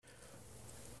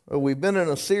Well, we've been in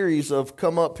a series of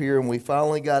Come Up Here, and we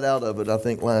finally got out of it, I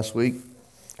think, last week.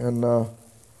 And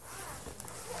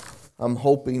I'm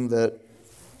hoping that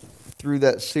through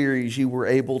that series you were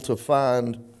able to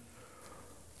find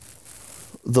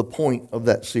the point of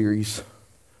that series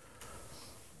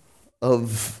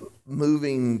of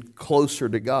moving closer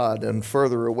to God and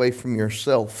further away from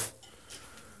yourself.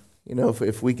 You know,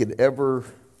 if we could ever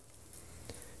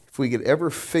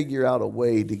figure out a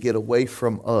way to get away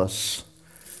from us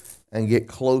and get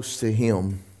close to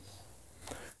Him.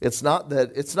 It's not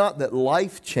that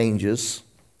life changes.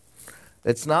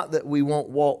 It's not that we won't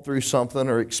walk through something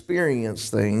or experience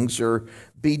things or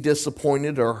be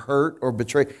disappointed or hurt or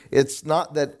betrayed. It's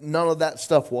not that none of that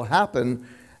stuff will happen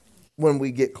when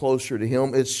we get closer to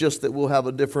Him. It's just that we'll have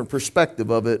a different perspective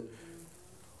of it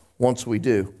once we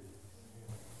do.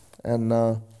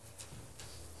 And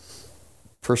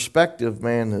perspective,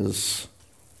 man, is...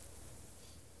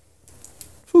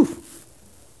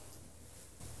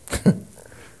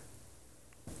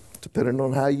 Depending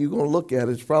on how you're going to look at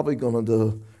it, it's probably going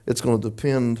to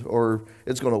depend, or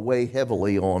it's going to weigh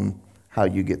heavily on how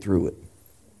you get through it.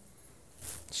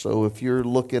 So if you're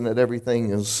looking at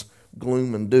everything as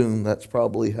gloom and doom, that's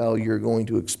probably how you're going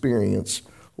to experience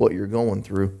what you're going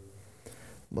through.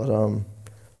 But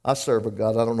I serve a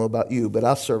God, I don't know about you, but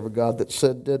I serve a God that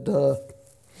said that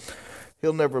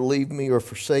He'll never leave me or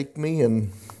forsake me,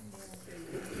 and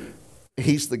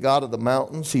He's the God of the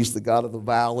mountains, He's the God of the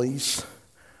valleys.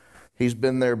 He's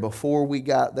been there before we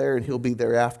got there, and He'll be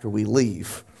there after we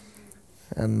leave.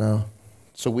 And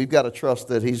so we've got to trust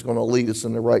that He's going to lead us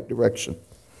in the right direction.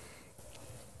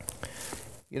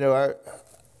 You know,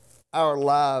 our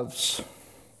lives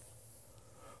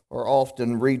are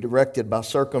often redirected by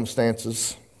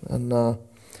circumstances. And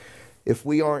if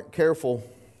we aren't careful,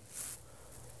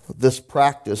 this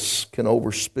practice can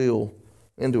overspill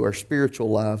into our spiritual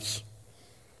lives.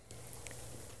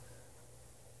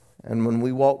 And when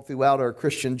we walk throughout our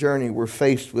Christian journey, we're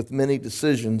faced with many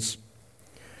decisions.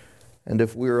 And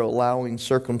if we're allowing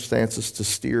circumstances to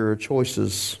steer our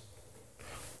choices,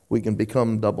 we can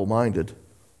become double-minded.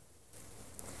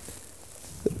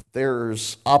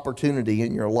 There's opportunity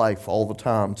in your life all the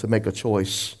time to make a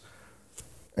choice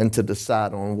and to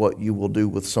decide on what you will do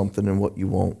with something and what you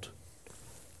won't.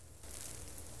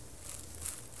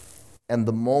 And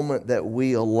the moment that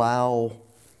we allow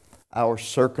our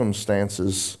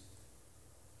circumstances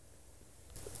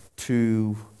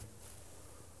to,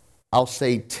 I'll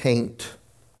say, taint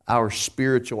our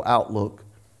spiritual outlook,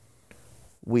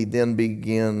 we then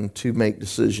begin to make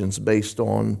decisions based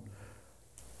on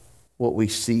what we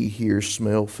see, hear,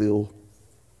 smell, feel.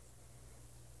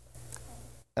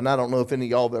 And I don't know if any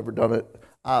of y'all have ever done it.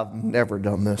 I've never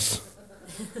done this.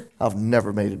 I've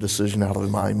never made a decision out of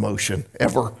my emotion,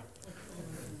 ever.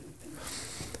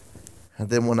 And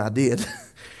then when I did,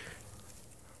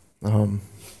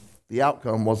 the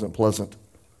outcome wasn't pleasant.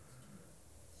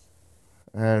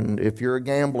 And if you're a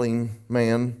gambling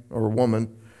man or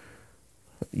woman,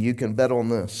 you can bet on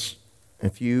this.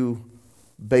 If you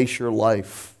base your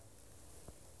life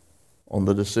on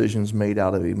the decisions made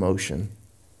out of emotion,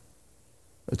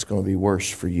 it's going to be worse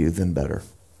for you than better.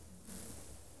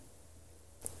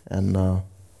 And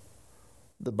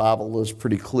the Bible is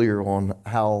pretty clear on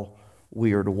how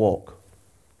we are to walk.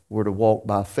 We're to walk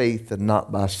by faith and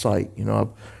not by sight. You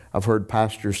know, I've heard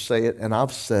pastors say it, and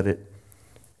I've said it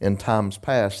in times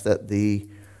past, that the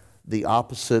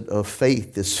opposite of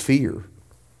faith is fear.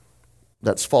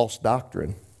 That's false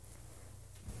doctrine.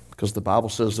 Because the Bible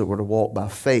says that we're to walk by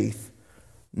faith,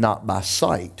 not by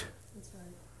sight. That's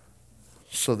right.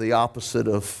 So the opposite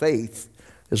of faith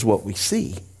is what we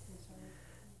see. Right.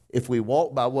 If we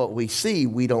walk by what we see,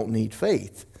 we don't need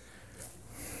faith.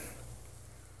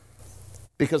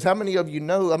 Because how many of you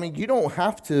know, I mean, you don't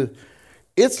have to,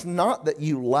 it's not that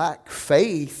you lack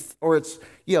faith, or it's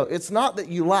not that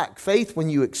you lack faith when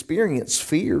you experience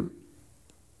fear.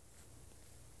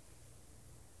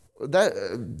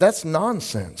 That's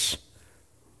nonsense.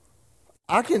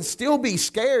 I can still be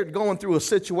scared going through a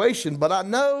situation, but I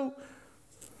know,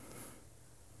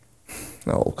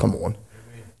 oh, come on.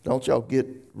 Don't y'all get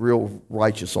real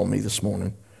righteous on me this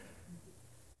morning.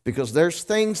 Because there's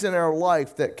things in our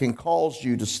life that can cause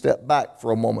you to step back for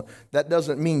a moment. That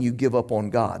doesn't mean you give up on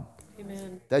God.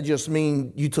 Amen. That just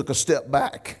means you took a step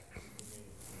back.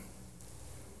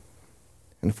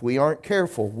 And if we aren't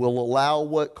careful, we'll allow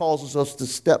what causes us to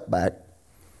step back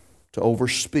to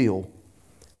overspill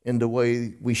in the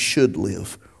way we should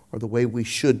live, or the way we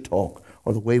should talk,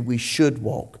 or the way we should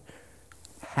walk,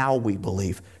 how we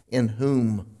believe, in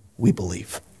whom we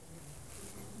believe.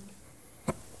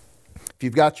 If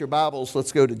you've got your Bibles,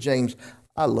 let's go to James.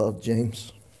 I love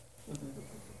James.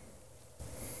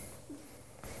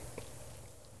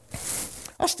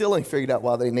 I still ain't figured out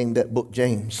why they named that book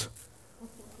James.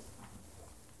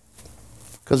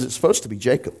 Because it's supposed to be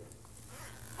Jacob.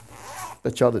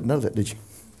 Bet y'all didn't know that, did you?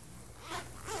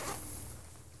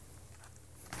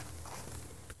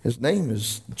 His name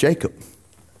is Jacob.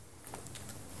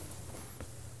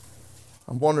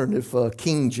 I'm wondering if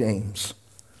King James,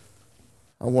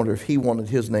 I wonder if he wanted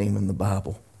his name in the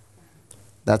Bible.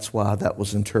 That's why that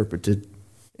was interpreted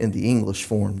in the English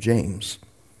form, James.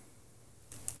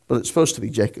 But it's supposed to be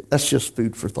Jacob. That's just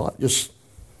food for thought. Just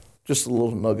a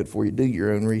little nugget for you. Do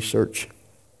your own research.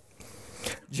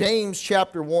 James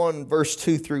chapter 1, verse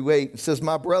 2 through 8. It says,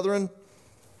 my brethren,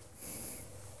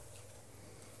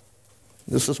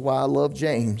 this is why I love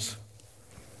James.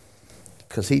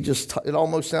 Because it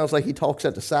almost sounds like he talks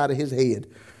at the side of his head.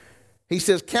 He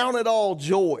says, count it all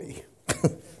joy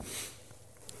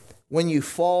when you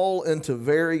fall into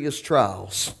various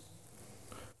trials.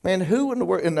 Man, who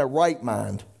in their right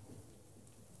mind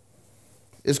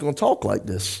is going to talk like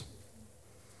this?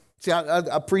 See,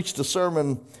 I preached a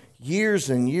sermon years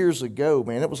and years ago,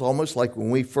 man. It was almost like when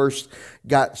we first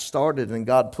got started and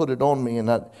God put it on me. And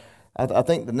I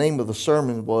think the name of the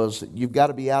sermon was, you've got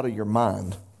to be out of your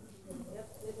mind.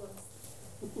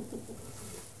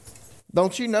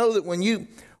 Don't you know that when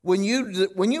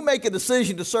you make a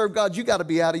decision to serve God, you got to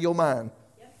be out of your mind?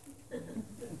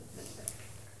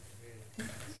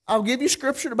 I'll give you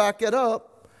scripture to back it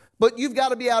up, but you've got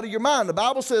to be out of your mind. The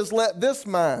Bible says, let this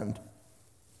mind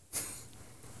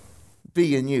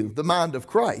be in you, the mind of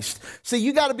Christ. See,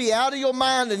 you got to be out of your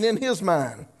mind and in his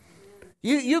mind.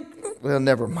 Well,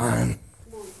 never mind.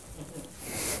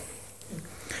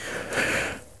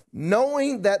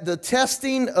 Knowing that the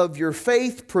testing of your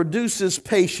faith produces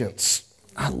patience.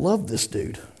 I love this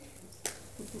dude.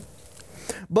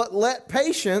 But let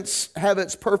patience have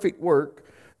its perfect work,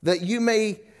 that you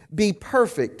may be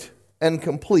perfect and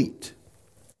complete,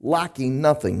 lacking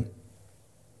nothing.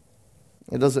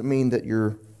 It doesn't mean that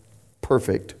you're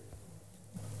perfect.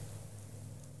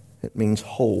 It means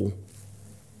whole.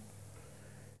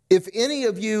 If any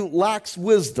of you lacks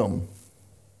wisdom,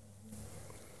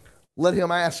 let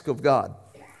him ask of God.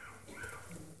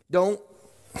 Don't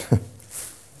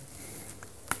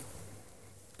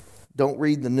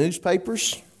read the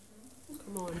newspapers.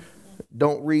 Come on.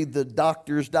 Don't read the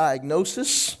doctor's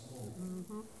diagnosis.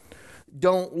 Mm-hmm.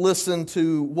 Don't listen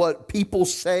to what people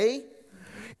say.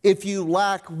 If you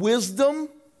lack wisdom,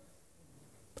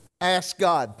 ask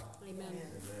God. Amen.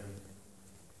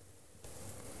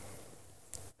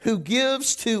 Who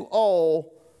gives to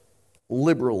all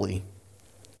liberally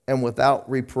and without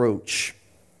reproach,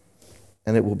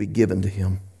 and it will be given to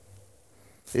him.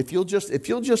 If you'll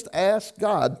just ask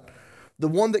God, the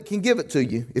one that can give it to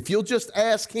you, if you'll just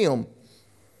ask him.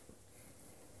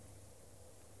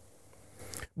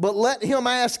 But let him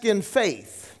ask in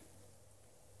faith,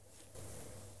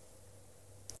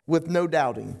 with no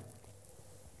doubting.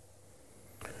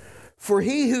 For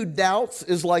he who doubts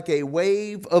is like a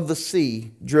wave of the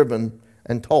sea, driven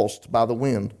and tossed by the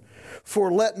wind.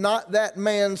 For let not that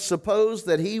man suppose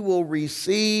that he will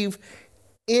receive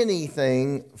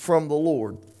anything from the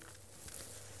Lord.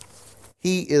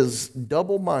 He is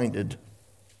double-minded,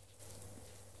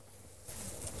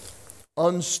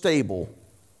 unstable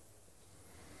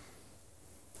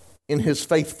in his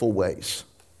faithful ways,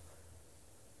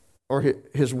 or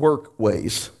his work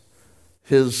ways,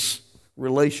 his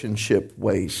relationship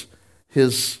ways,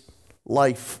 his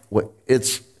life way.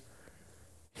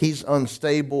 He's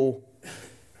unstable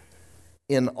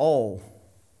in all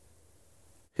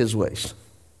his ways.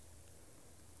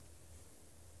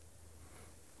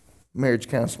 Marriage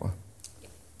counselor.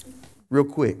 Real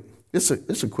quick. It's a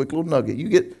quick little nugget.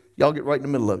 Y'all get right in the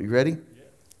middle of it. You ready? Yeah.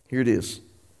 Here it is.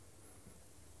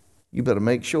 You better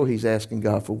make sure he's asking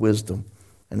God for wisdom,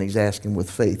 and he's asking with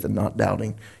faith and not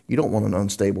doubting. You don't want an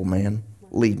unstable man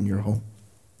leading your home.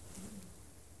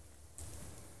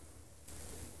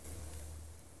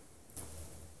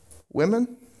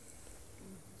 Women?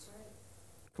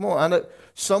 Come on, I know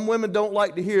some women don't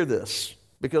like to hear this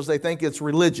because they think it's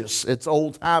religious, it's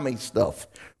old-timey stuff.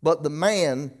 But the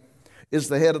man is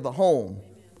the head of the home.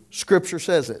 Scripture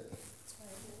says it.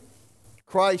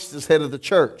 Christ is head of the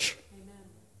church.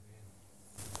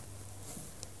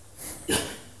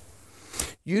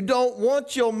 You don't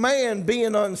want your man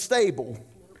being unstable.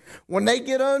 When they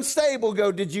get unstable,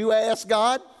 go, did you ask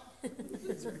God?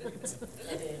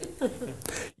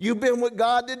 You been with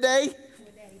God today?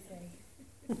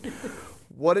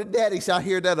 What did Daddy say? I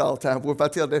hear that all the time. What if I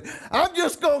tell Daddy, I'm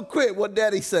just going to quit? What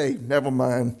Daddy say? Never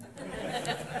mind.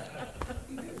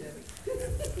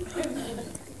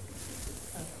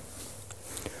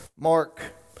 Mark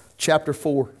chapter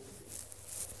 4.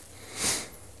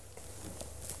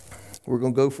 We're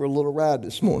going to go for a little ride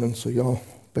this morning, so y'all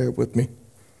bear with me.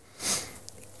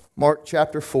 Mark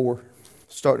chapter 4,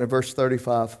 starting at verse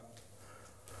 35.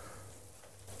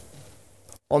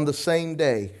 On the same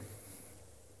day,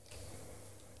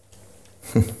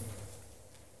 all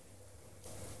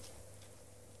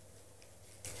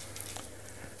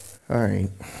right,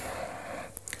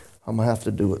 I'm going to have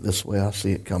to do it this way. I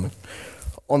see it coming.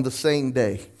 On the same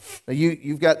day. Now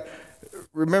you've got,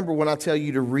 remember when I tell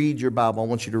you to read your Bible, I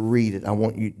want you to read it.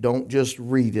 Don't just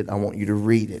read it, I want you to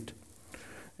read it.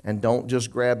 And don't just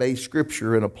grab a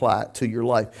scripture and apply it to your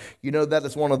life. You know, that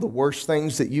is one of the worst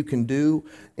things that you can do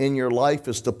in your life,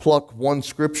 is to pluck one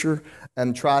scripture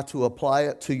and try to apply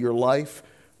it to your life.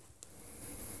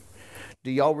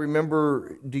 Do y'all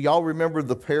remember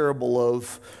the parable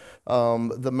of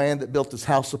the man that built his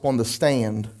house upon the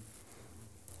sand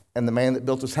and the man that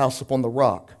built his house upon the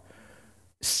rock?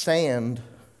 Sand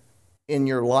in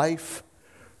your life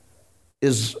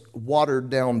is watered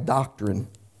down doctrine.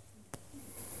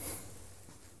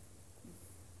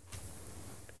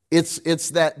 It's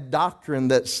that doctrine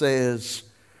that says,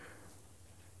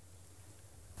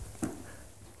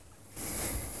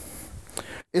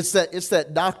 it's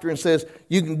that doctrine that says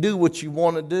you can do what you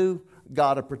want to do,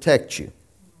 God will protect you.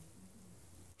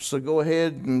 So go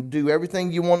ahead and do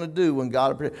everything you want to do, and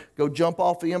God will protect you. Go jump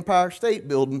off the Empire State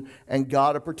Building and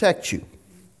God will protect you.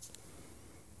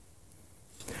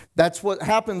 That's what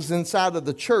happens inside of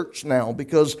the church now,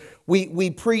 because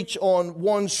we preach on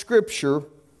one scripture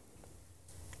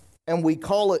and we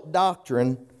call it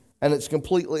doctrine, and it's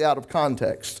completely out of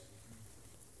context.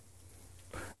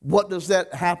 What does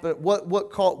that happen?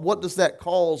 What does that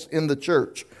cause in the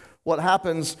church? What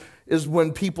happens is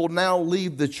when people now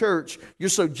leave the church, you're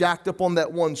so jacked up on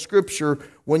that one scripture,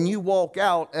 when you walk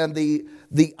out and the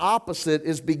opposite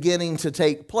is beginning to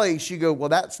take place, you go, well,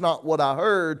 that's not what I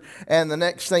heard. And the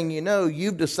next thing you know,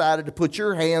 you've decided to put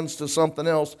your hands to something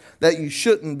else that you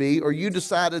shouldn't be, or you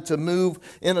decided to move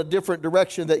in a different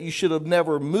direction that you should have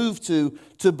never moved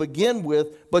to begin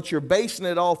with, but you're basing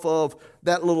it off of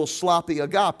that little sloppy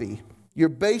agape. You're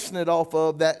basing it off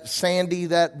of that sandy,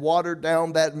 that watered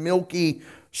down, that milky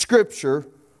scripture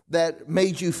that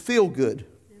made you feel good.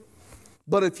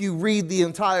 But if you read the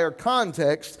entire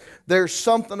context, there's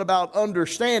something about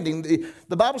understanding.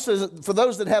 The Bible says, for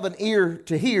those that have an ear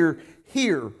to hear,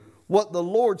 hear what the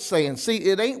Lord's saying. See,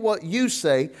 it ain't what you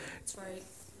say. That's right.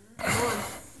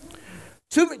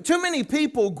 Too many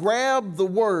people grab the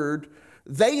word,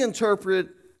 they interpret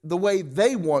the way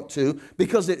they want to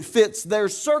because it fits their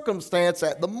circumstance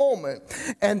at the moment.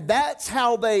 And that's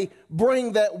how they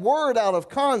bring that word out of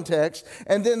context,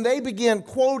 and then they begin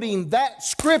quoting that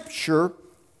scripture,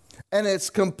 and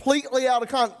it's completely out of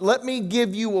context. Let me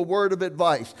give you a word of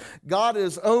advice. God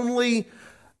is only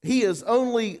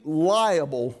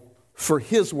liable for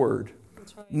His word,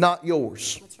 right, not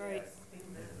yours. That's right.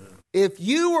 If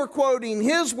you are quoting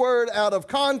His word out of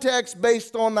context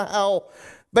based on how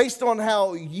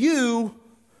you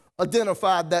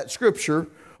identified that scripture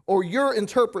or your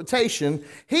interpretation,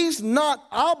 He's not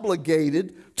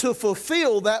obligated to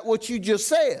fulfill that what you just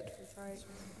said.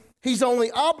 He's only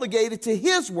obligated to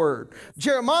His word.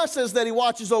 Jeremiah says that He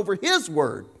watches over His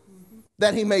word,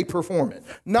 that He may perform it.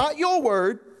 Not your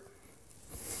word.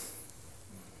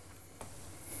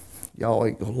 Y'all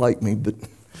ain't gonna like me, but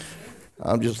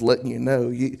I'm just letting you know.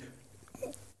 You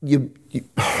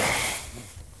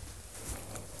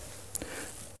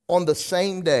on the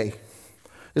same day,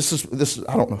 this is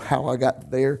I don't know how I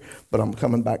got there, but I'm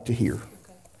coming back to here.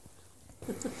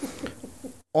 Okay.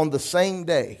 On the same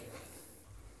day,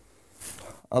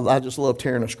 I just love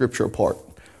tearing a scripture apart.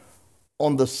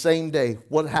 On the same day,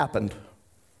 what happened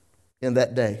in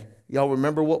that day? Y'all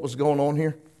remember what was going on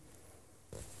here?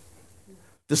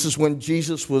 This is when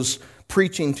Jesus was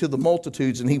preaching to the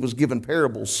multitudes and He was giving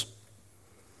parables.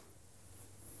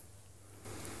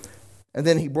 And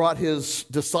then He brought His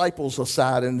disciples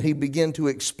aside and He began to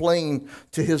explain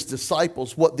to His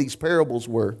disciples what these parables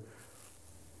were.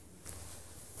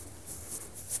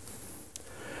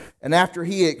 And after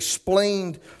He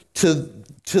explained to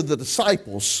the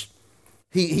disciples,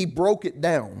 he broke it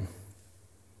down.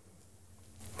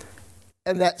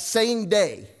 And that same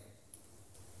day,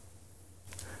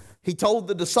 He told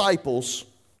the disciples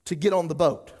to get on the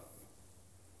boat.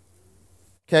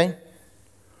 Okay?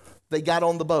 They got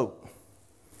on the boat.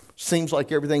 Seems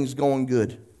like everything's going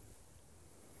good.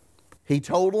 He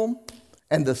told them,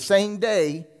 and the same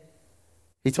day,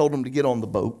 He told them to get on the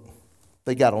boat.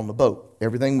 They got on the boat.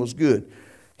 Everything was good.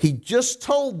 He just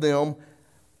told them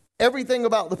everything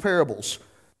about the parables.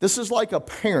 This is like a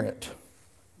parent.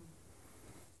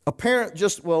 A parent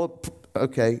just, well,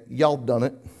 okay, y'all done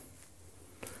it.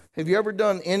 Have you ever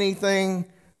done anything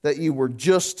that you were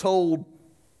just told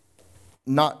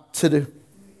not to do?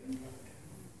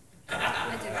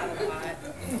 I did that a lot.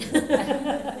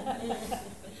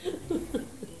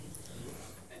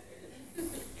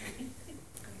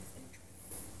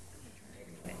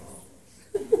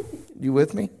 You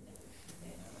with me?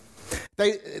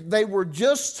 They were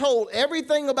just told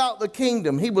everything about the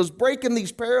kingdom. He was breaking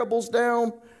these parables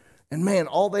down. And man,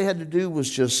 all they had to do was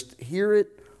just hear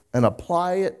it and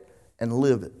apply it and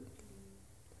live it.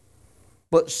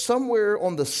 But somewhere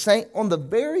on the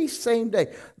very same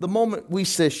day, the moment we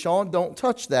said, Sean, don't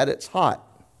touch that, it's hot.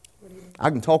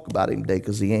 I can talk about him today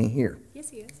because he ain't here.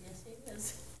 Yes, he is. Yes, he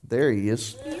is. There he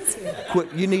is. He is here.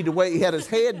 Quit, you need to wait. He had his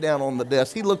head down on the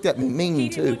desk. He looked at me mean He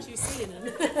too. didn't want you seeing him.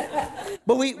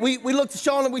 But we looked at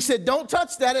Sean and we said, don't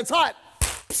touch that, it's hot.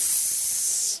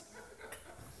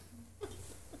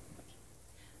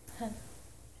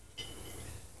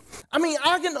 I mean,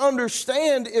 I can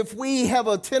understand if we have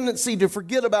a tendency to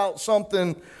forget about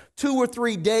something 2 or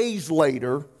 3 days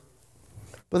later,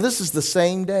 but this is the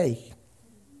same day.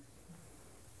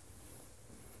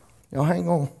 Now, hang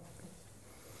on.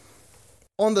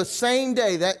 On the same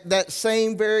day, that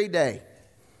same very day,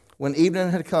 when evening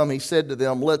had come, he said to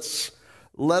them,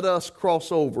 let us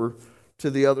cross over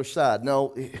to the other side.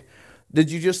 Now,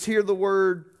 did you just hear the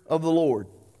word of the Lord?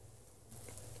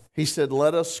 He said,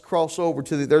 let us cross over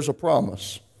there's a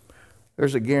promise.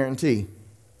 There's a guarantee.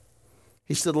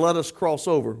 He said, let us cross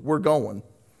over. We're going.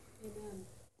 Amen.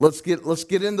 Let's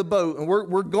get in the boat, and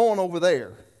we're going over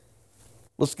there.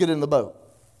 Let's get in the boat.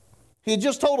 He had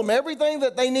just told them everything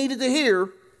that they needed to hear.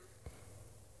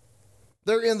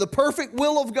 They're in the perfect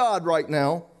will of God right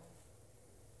now.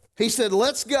 He said,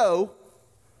 let's go.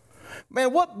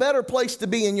 Man, what better place to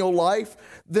be in your life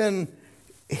than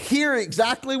hear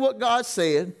exactly what God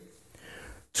said,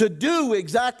 to do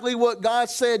exactly what God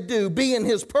said do, be in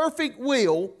His perfect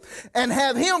will, and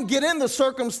have Him get in the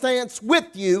circumstance with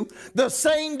you the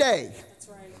same day. That's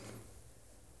right.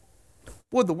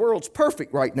 Boy, the world's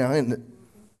perfect right now, isn't it?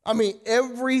 I mean,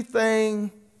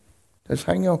 everything. Just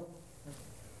hang on.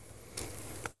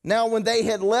 Now, when they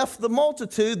had left the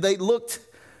multitude,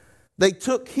 they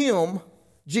took him,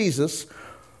 Jesus,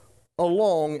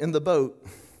 along in the boat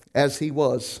as he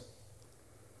was.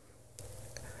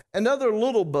 And other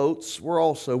little boats were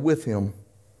also with him.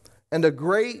 And a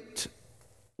great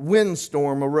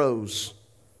windstorm arose,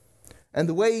 and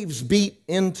the waves beat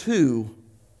into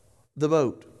the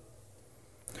boat,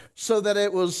 so that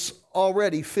it was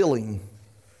already filling.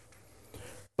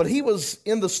 But he was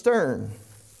in the stern,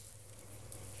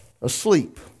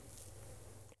 asleep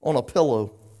on a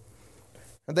pillow.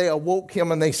 And they awoke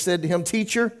him, and they said to him,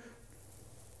 Teacher,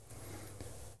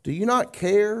 do you not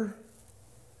care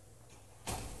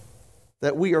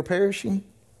that we are perishing?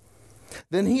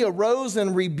 Then he arose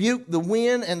and rebuked the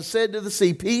wind and said to the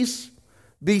sea, Peace,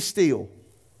 be still.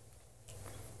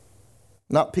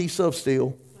 Not peace of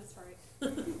steel. That's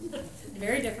right.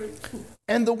 Very different.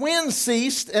 And the wind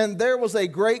ceased, and there was a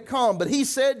great calm. But he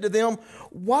said to them,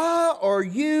 Why are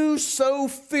you so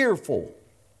fearful?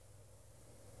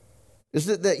 Is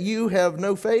it that you have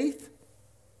no faith?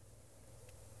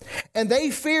 And they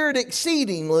feared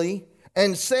exceedingly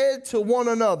and said to one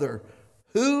another,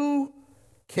 Who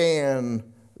can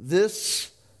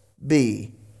this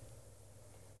be,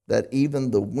 that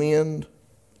even the wind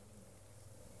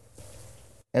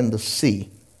and the sea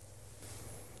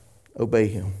obey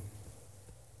him?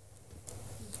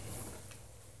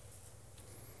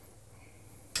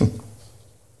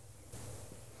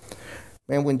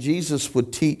 Man, when Jesus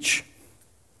would teach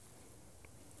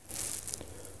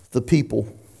the people,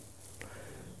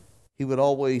 he would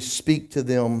always speak to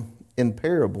them in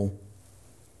parable.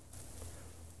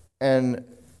 And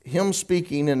him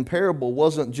speaking in parable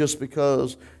wasn't just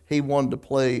because he wanted to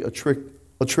play a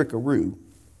trickaroo.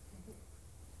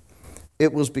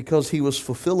 It was because he was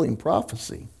fulfilling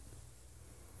prophecy.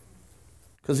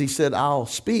 Because he said, I'll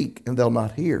speak and they'll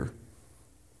not hear.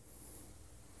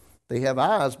 They have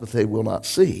eyes, but they will not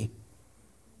see.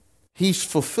 He's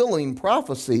fulfilling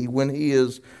prophecy when he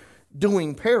is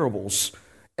doing parables.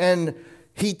 And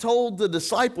he told the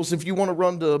disciples, if you want to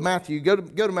run to Matthew, go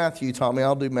to Matthew, Tommy.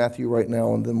 I'll do Matthew right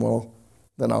now, and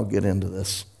then I'll get into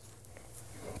this.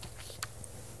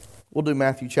 We'll do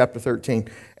Matthew chapter 13.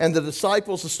 And the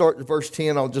disciples, to start at verse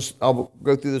 10, I'll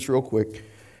go through this real quick.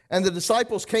 And the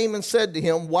disciples came and said to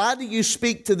him, Why do you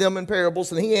speak to them in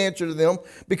parables? And he answered to them,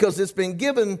 Because it's been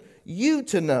given you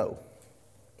to know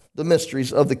the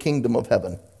mysteries of the kingdom of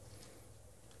heaven.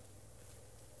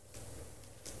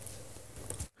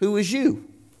 Who is you?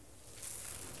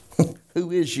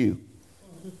 Who is you?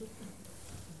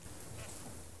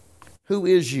 Who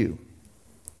is you?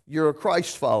 You're a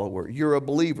Christ follower. You're a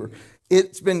believer.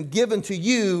 It's been given to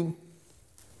you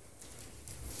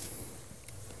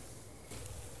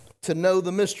to know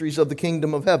the mysteries of the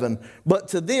kingdom of heaven. But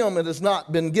to them it has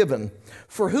not been given.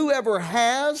 For whoever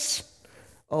has,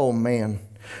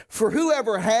 for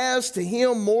whoever has, to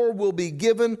him more will be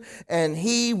given, and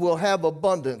he will have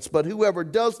abundance. But whoever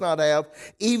does not have,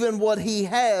 even what he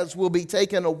has will be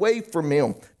taken away from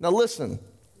him. Now listen.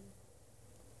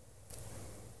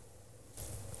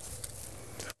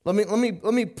 Let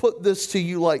me put this to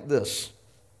you like this.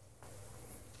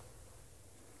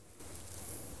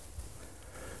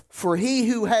 For he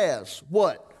who has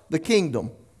what? The kingdom,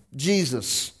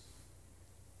 Jesus.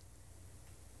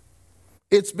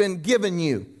 It's been given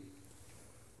you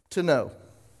to know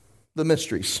the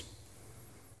mysteries.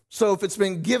 So if it's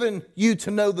been given you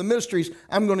to know the mysteries,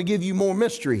 I'm going to give you more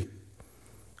mystery.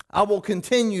 I will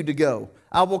continue to go.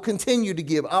 I will continue to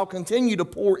give. I'll continue to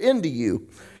pour into you.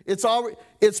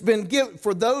 It's been given.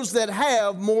 For those that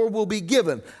have, more will be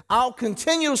given. I'll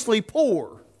continuously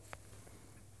pour.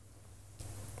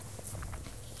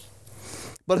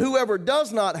 But whoever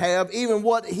does not have, even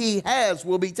what he has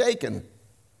will be taken.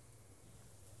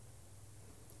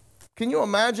 Can you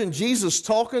imagine Jesus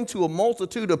talking to a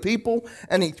multitude of people,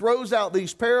 and he throws out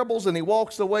these parables and he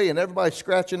walks away and everybody's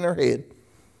scratching their head?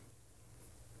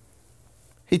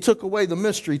 He took away the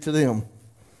mystery to them,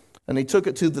 and he took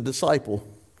it to the disciple,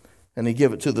 and he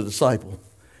gave it to the disciple.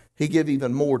 He gave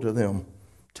even more to them,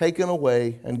 taken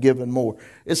away and given more.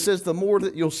 It says the more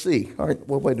that you'll see. All right,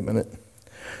 well, wait a minute.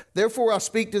 Therefore I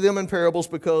speak to them in parables,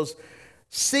 because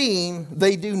seeing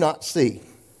they do not see,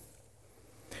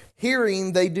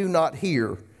 hearing they do not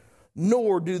hear,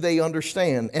 nor do they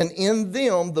understand. And in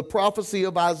them the prophecy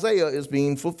of Isaiah is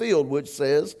being fulfilled, which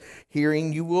says,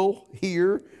 hearing you will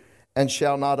hear and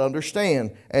shall not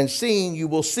understand, and seeing you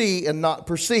will see and not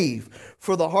perceive.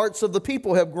 For the hearts of the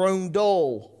people have grown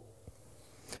dull.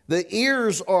 The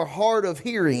ears are hard of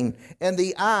hearing, and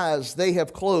the eyes they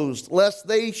have closed, lest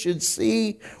they should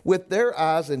see with their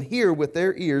eyes and hear with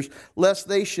their ears, lest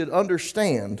they should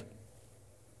understand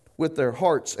with their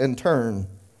hearts and turn,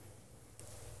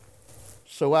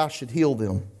 so I should heal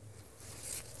them.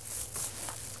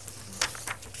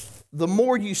 The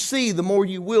more you see, the more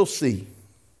you will see.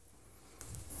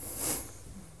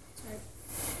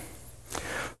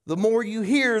 The more you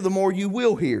hear, the more you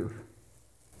will hear.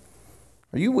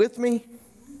 Are you with me?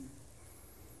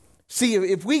 See,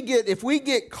 if we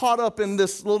get caught up in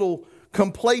this little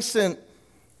complacent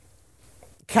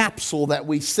capsule that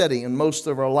we sit in most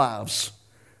of our lives,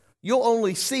 you'll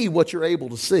only see what you're able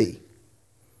to see.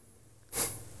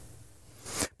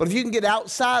 But if you can get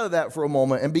outside of that for a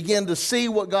moment and begin to see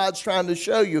what God's trying to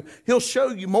show you, he'll show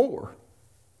you more.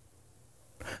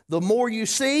 The more you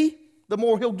see, the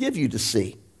more he'll give you to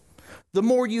see. The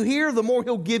more you hear, the more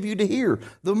he'll give you to hear.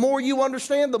 The more you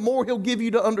understand, the more he'll give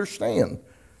you to understand.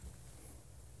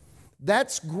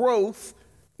 That's growth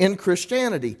in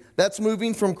Christianity. That's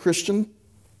moving from Christian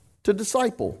to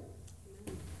disciple.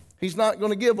 He's not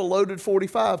going to give a loaded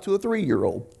 45 to a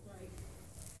 3-year-old.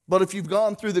 But if you've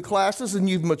gone through the classes and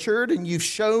you've matured and you've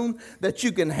shown that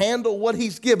you can handle what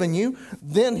he's given you,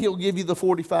 then he'll give you the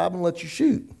 45 and let you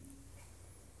shoot.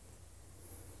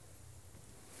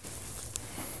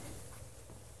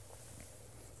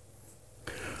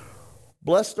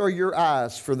 Blessed are your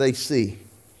eyes, for they see,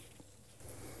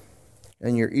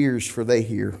 and your ears, for they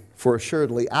hear. For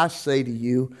assuredly I say to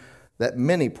you that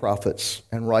many prophets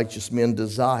and righteous men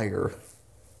desire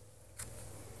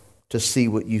to see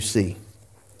what you see,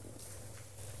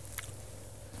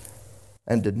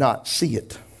 and did not see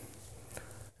it,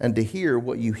 and to hear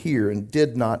what you hear, and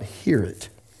did not hear it.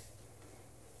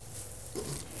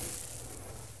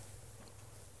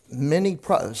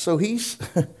 So he's...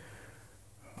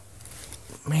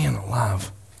 Man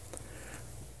alive.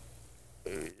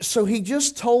 So he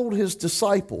just told his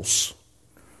disciples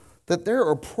that there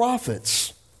are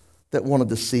prophets that wanted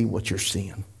to see what you're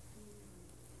seeing.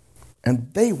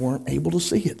 And they weren't able to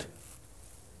see it.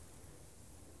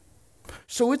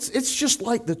 So it's just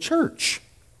like the church.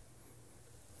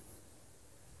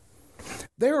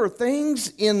 There are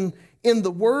things in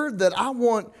the Word that I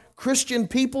want Christian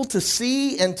people to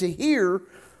see and to hear,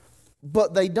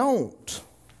 but they don't.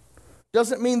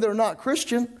 Doesn't mean they're not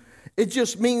Christian. It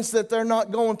just means that they're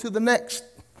not going to the next.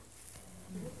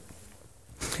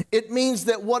 It means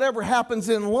that whatever happens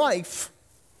in life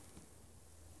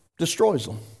destroys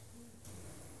them.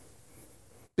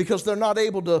 Because they're not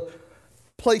able to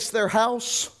place their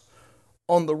house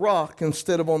on the rock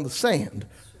instead of on the sand.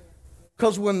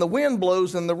 Because when the wind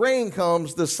blows and the rain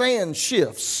comes, the sand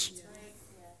shifts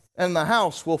and the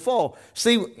house will fall.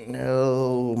 See,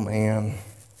 no, man.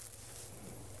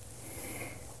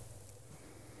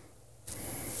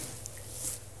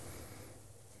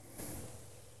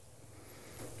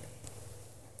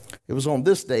 It was on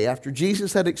this day, after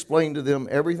Jesus had explained to them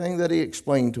everything that he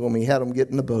explained to them, he had them get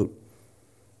in the boat.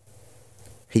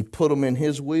 He put them in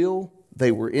his will.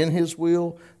 They were in his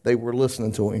will. They were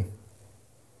listening to him.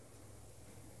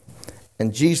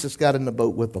 And Jesus got in the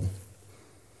boat with them.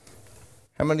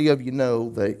 How many of you know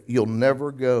that you'll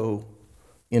never go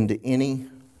into any,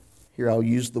 here I'll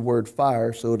use the word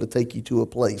fire so it'll take you to a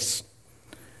place.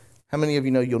 How many of you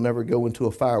know you'll never go into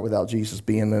a fire without Jesus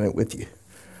being in it with you?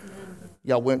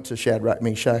 Y'all went to Shadrach,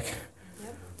 Meshach,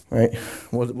 right?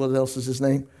 What else is his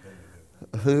name?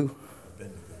 Who?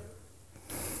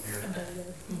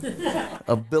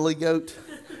 A billy goat?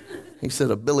 He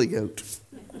said a billy goat.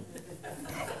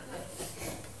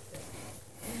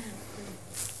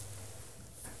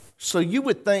 So you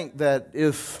would think that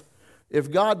if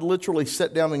God literally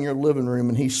sat down in your living room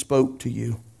and he spoke to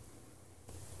you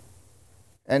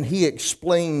and he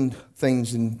explained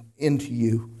things into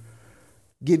you,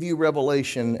 give you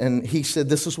revelation, and he said,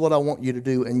 this is what I want you to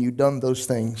do, and you've done those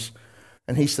things,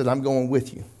 and he said, I'm going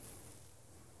with you.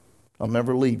 I'll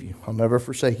never leave you. I'll never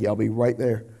forsake you. I'll be right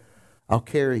there. I'll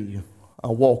carry you.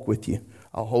 I'll walk with you.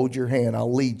 I'll hold your hand.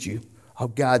 I'll lead you. I'll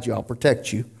guide you. I'll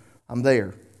protect you. I'm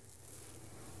there.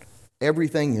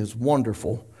 Everything is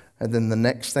wonderful. And then the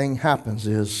next thing happens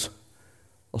is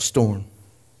a storm.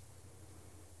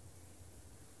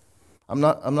 I'm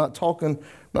not talking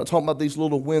about these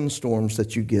little windstorms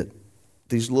that you get,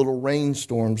 these little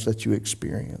rainstorms that you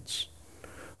experience.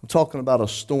 I'm talking about a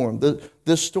storm.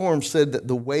 This storm said that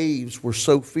the waves were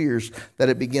so fierce that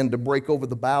it began to break over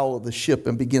the bow of the ship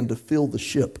and begin to fill the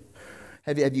ship.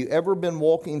 Have you ever been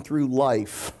walking through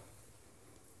life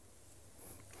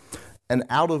and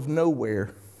out of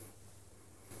nowhere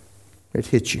it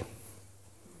hits you?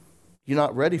 You're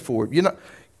not ready for it. You're not.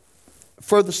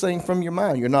 Furthest thing from your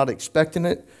mind, you're not expecting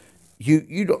it.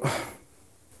 You don't,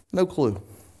 no clue.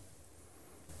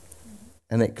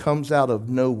 And it comes out of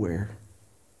nowhere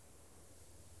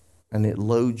and it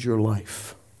loads your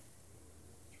life.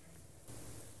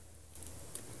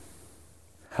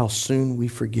 How soon we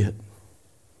forget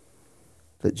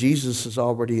that Jesus has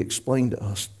already explained to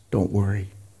us, don't worry,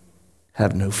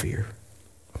 have no fear.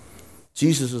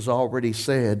 Jesus has already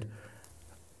said,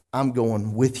 I'm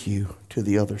going with you to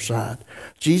the other side.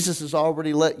 Jesus has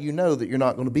already let you know that you're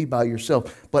not going to be by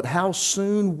yourself. But how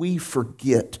soon we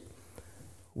forget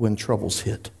when troubles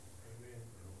hit.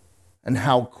 And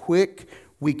how quick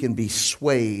we can be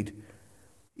swayed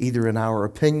either in our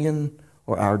opinion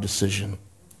or our decision.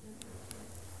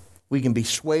 We can be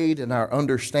swayed in our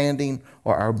understanding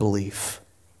or our belief.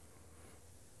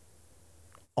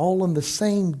 All in the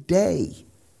same day.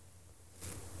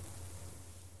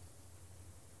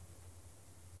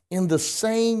 In the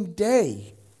same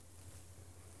day.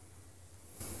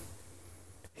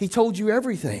 He told you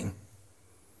everything.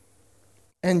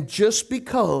 And just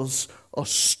because a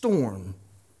storm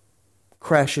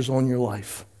crashes on your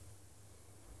life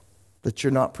that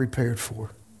you're not prepared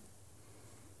for.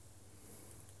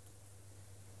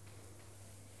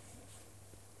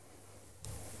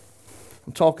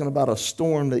 I'm talking about a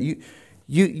storm that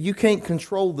you can't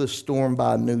control this storm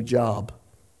by a new job.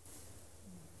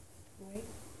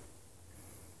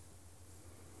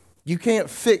 You can't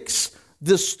fix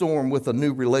this storm with a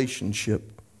new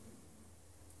relationship.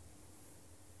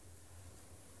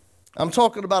 I'm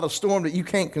talking about a storm that you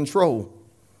can't control.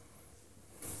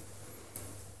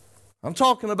 I'm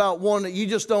talking about one that you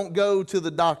just don't go to the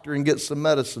doctor and get some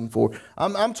medicine for.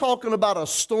 I'm talking about a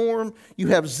storm you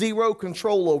have zero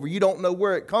control over. You don't know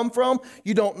where it come from.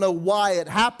 You don't know why it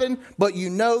happened, but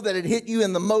you know that it hit you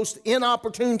in the most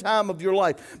inopportune time of your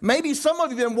life. Maybe some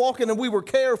of you have been walking and we were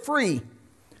carefree.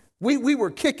 We were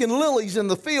kicking lilies in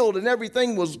the field and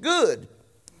everything was good.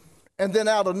 And then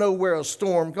out of nowhere a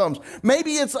storm comes.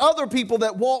 Maybe it's other people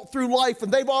that walk through life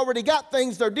and they've already got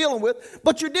things they're dealing with,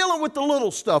 but you're dealing with the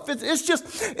little stuff. It's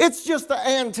just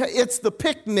the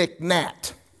picnic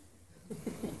gnat.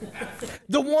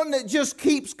 The one that just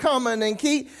keeps coming and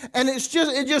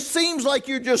it just seems like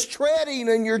you're just treading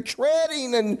and you're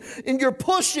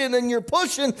pushing and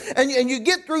you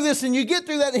get through this and you get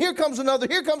through that and here comes another,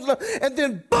 and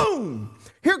then boom,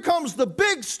 here comes the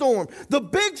big storm.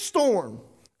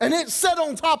 And it's set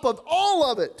on top of all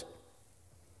of it.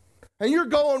 And you're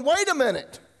going, wait a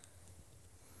minute.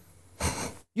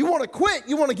 You want to quit.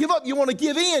 You want to give up. You want to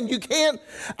give in.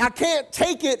 I can't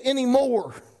take it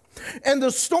anymore. And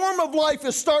the storm of life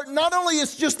is starting, not only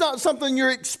it's just not something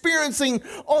you're experiencing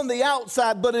on the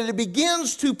outside, but it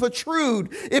begins to protrude.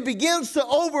 It begins to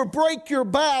overbreak your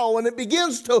bow, and it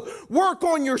begins to work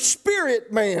on your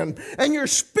spirit man. And your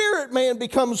spirit man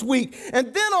becomes weak.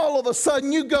 And then all of a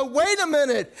sudden you go, wait a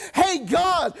minute. Hey,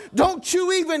 God, don't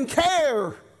you even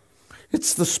care?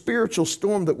 It's the spiritual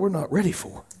storm that we're not ready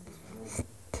for.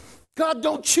 God,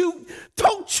 don't you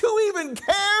even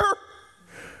care?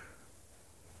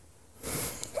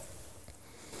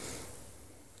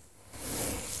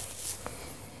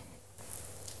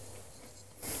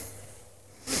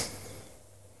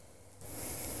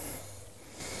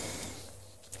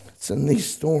 It's in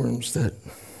these storms that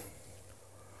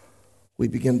we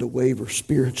begin to waver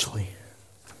spiritually.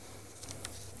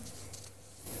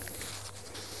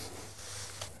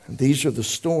 And these are the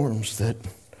storms that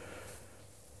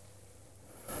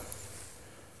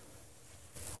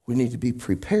we need to be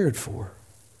prepared for.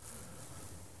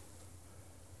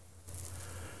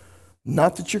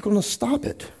 Not that you're going to stop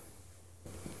it.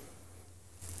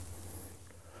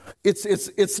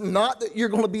 It's not that you're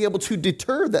going to be able to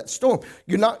deter that storm.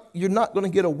 You're not going to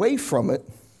get away from it.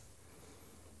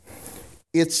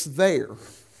 It's there.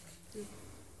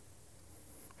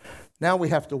 Now we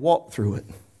have to walk through it.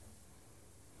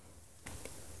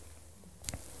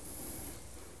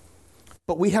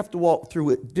 But we have to walk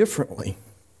through it differently.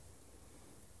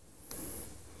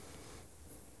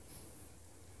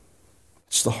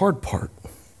 It's the hard part.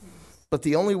 But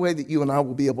the only way that you and I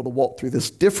will be able to walk through this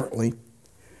differently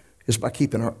is by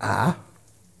keeping our eye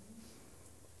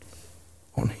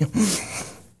on Him.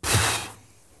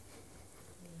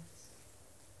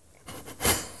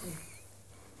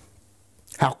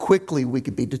 How quickly we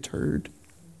could be deterred.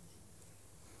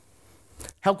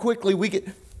 How quickly we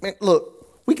could,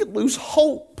 we could lose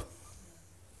hope.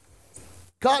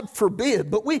 God forbid,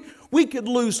 but we could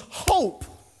lose hope.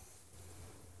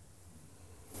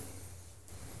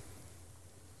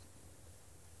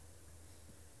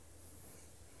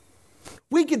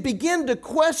 We could begin to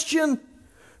question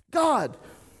God.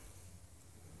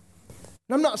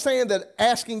 And I'm not saying that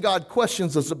asking God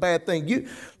questions is a bad thing.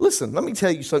 Listen, let me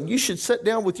tell you something. You should sit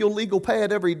down with your legal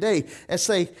pad every day and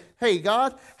say, hey,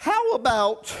 God, how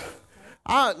about,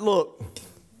 I'll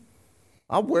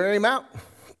wear him out.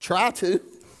 Try to.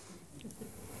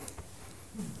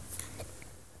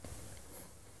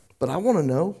 But I want to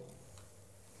know.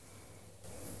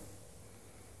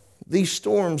 These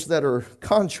storms that are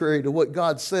contrary to what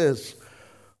God says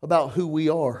about who we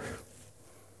are.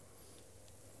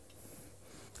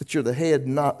 That you're the head,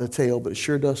 not the tail, but it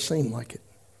sure does seem like it.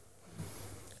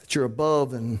 That you're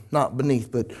above and not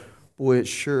beneath, but boy, it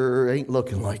sure ain't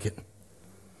looking like it.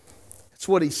 It's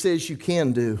what He says you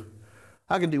can do.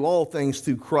 I can do all things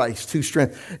through Christ, through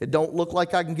strength. It don't look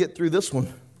like I can get through this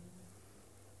one.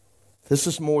 This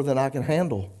is more than I can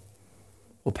handle.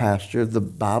 Well, Pastor, the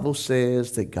Bible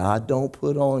says that God don't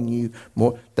put on you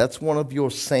more. That's one of your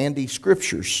sandy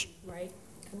scriptures. Right.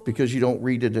 Because you don't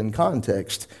read it in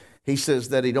context. He says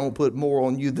that He don't put more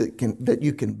on you that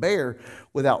you can bear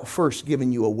without first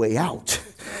giving you a way out.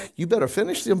 You better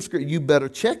finish them. You better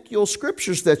check your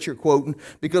scriptures that you're quoting,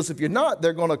 because if you're not,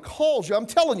 they're going to cause you. I'm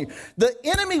telling you, the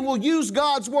enemy will use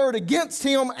God's word against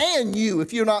him and you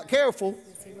if you're not careful.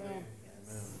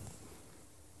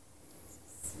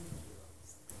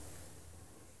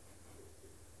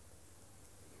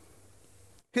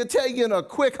 He'll tell you in a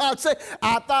quick hot say,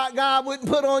 I thought God wouldn't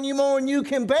put on you more than you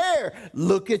can bear.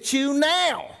 Look at you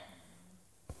now.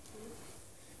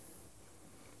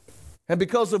 And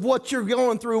because of what you're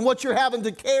going through and what you're having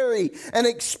to carry and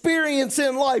experience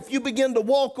in life, you begin to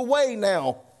walk away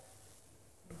now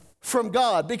from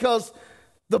God. Because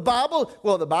the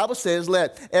Bible says,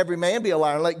 let every man be a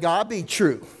liar and let God be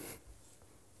true.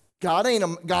 God ain't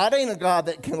a God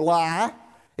that can lie.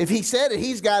 If He said it,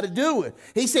 He's got to do it.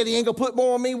 He said He ain't going to put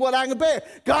more on me what I can bear.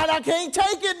 God, I can't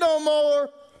take it no more.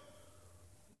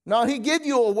 No, He give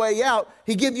you a way out.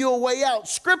 He give you a way out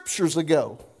scriptures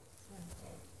ago.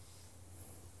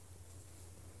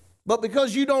 But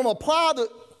because you don't apply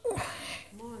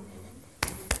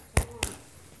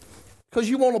because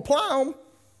you won't apply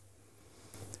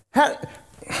them,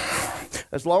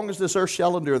 as long as this earth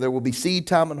shall endure, there will be seed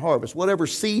time and harvest. Whatever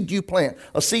seed you plant,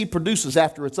 a seed produces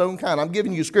after its own kind. I'm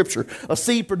giving you scripture. A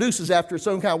seed produces after its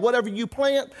own kind. Whatever you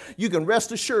plant, you can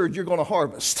rest assured you're going to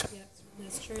harvest. Yep,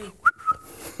 that's true.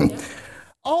 Yep.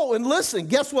 Oh, and listen,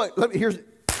 guess what?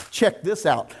 Check this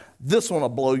out. This one will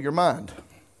blow your mind.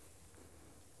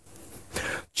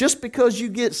 Just because you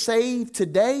get saved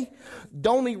today,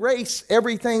 don't erase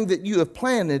everything that you have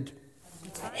planted.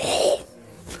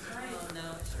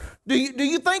 Do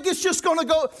you think it's just going to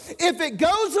go? If it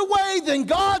goes away, then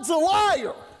God's a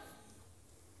liar.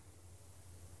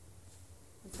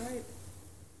 That's right.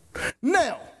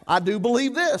 Now, I do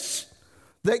believe this,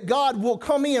 that God will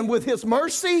come in with his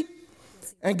mercy,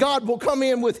 and God will come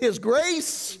in with his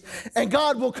grace, and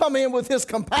God will come in with his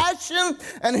compassion,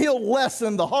 and he'll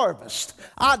lessen the harvest.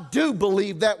 I do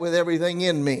believe that with everything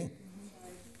in me.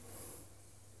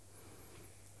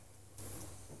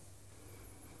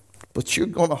 But you're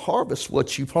going to harvest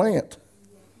what you plant.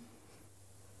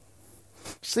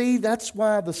 See, that's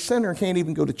why the sinner can't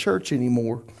even go to church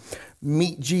anymore.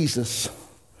 Meet Jesus.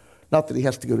 Not that he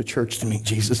has to go to church to meet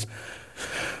Jesus.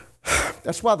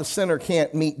 That's why the sinner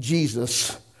can't meet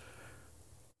Jesus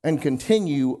and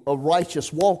continue a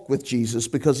righteous walk with Jesus,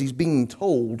 because he's being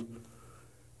told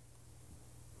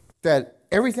that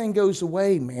everything goes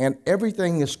away, man.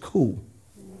 Everything is cool.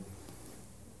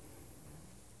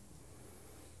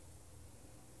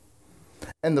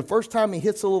 And the first time he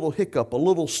hits a little hiccup, a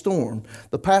little storm,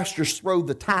 the pastors throw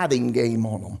the tithing game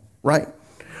on him, right?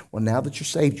 Well, now that you're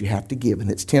saved, you have to give,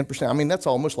 and it's 10%. I mean, that's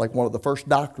almost like one of the first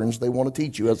doctrines they want to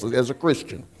teach you as a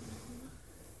Christian.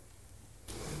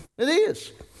 It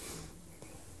is.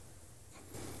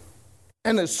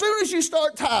 And as soon as you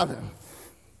start tithing,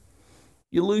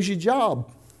 you lose your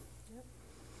job.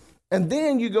 And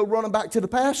then you go running back to the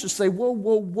pastor and say, whoa,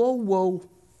 whoa, whoa, whoa,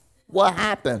 what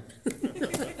happened?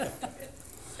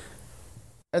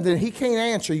 And then he can't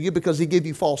answer you because he gave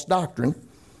you false doctrine.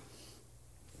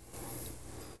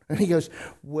 And he goes,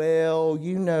 well,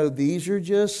 you know, these are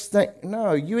just things.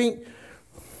 No, you ain't.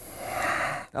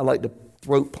 I like to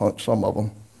throat punch some of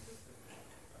them.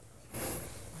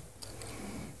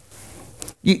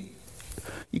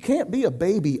 You can't be a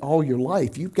baby all your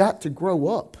life. You've got to grow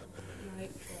up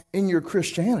in your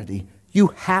Christianity. You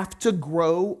have to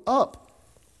grow up.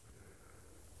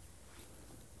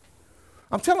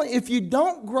 I'm telling you, if you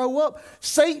don't grow up,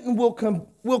 Satan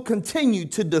will continue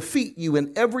to defeat you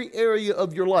in every area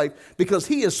of your life, because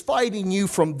he is fighting you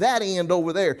from that end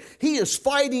over there. He is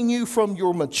fighting you from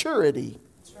your maturity.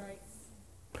 That's right.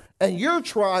 And you're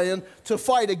trying to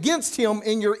fight against him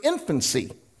in your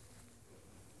infancy.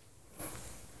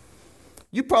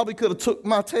 You probably could have took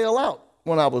my tail out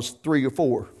when I was 3 or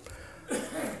 4.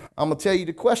 I'm going to tell you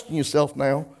to question yourself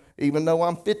now, even though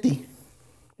I'm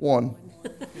 51.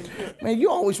 Man,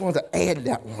 you always want to add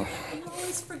that one. You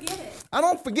always forget it. I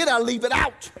don't forget, I leave it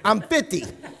out. I'm 50.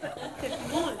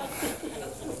 51.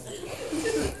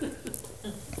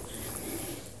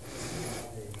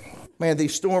 Man,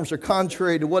 these storms are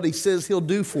contrary to what he says he'll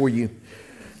do for you.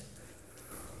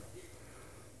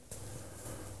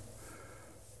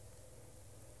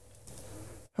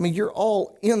 I mean, you're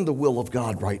all in the will of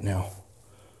God right now.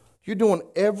 You're doing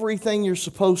everything you're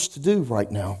supposed to do right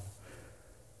now.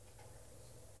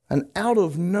 And out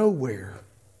of nowhere,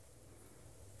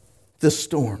 this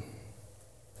storm.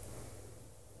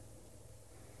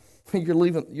 You're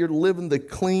living the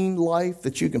clean life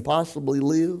that you can possibly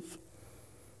live.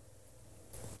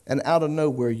 And out of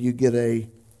nowhere, you get a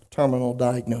terminal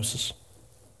diagnosis.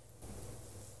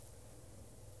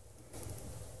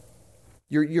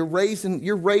 You're raising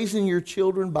your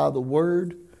children by the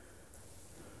word.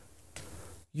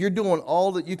 You're doing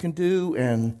all that you can do,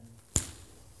 and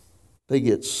they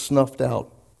get snuffed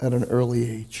out at an early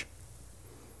age.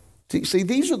 See,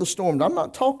 these are the storms. I'm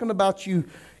not talking about you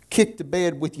kick the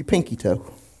bed with your pinky toe.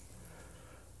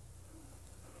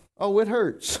 Oh, it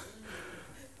hurts.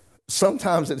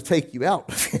 Sometimes it'll take you out.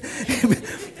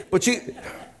 But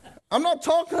I'm not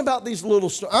talking about these little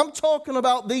storms. I'm talking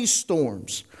about these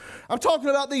storms. I'm talking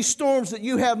about these storms that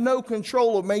you have no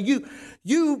control of. Man,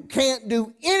 you can't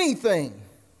do anything.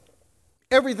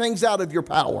 Everything's out of your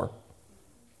power.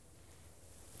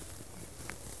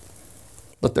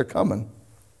 But they're coming.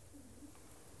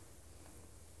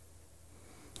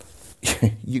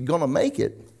 You're going to make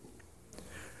it.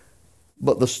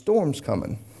 But the storm's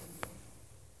coming.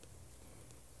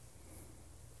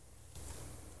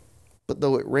 But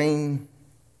though it rain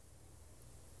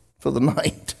for the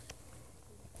night,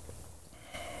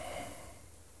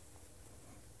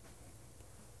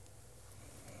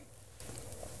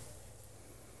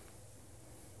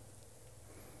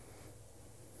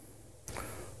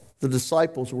 the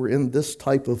disciples were in this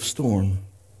type of storm.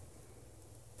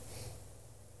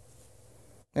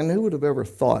 And who would have ever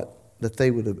thought that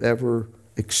they would have ever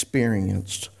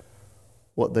experienced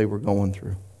what they were going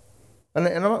through? And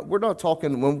we're not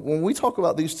talking, when we talk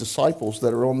about these disciples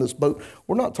that are on this boat,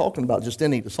 we're not talking about just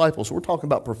any disciples. We're talking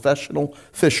about professional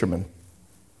fishermen.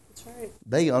 That's right.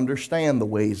 They understand the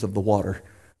ways of the water.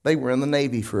 They were in the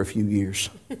Navy for a few years.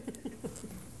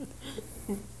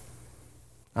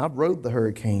 I've rode the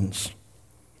hurricanes.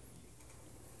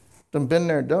 Done been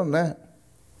there, done that.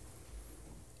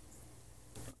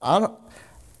 I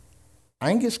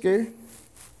ain't get scared.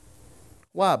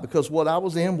 Why? Because what I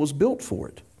was in was built for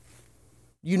it.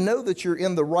 You know that you're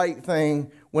in the right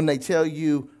thing when they tell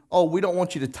you, oh, we don't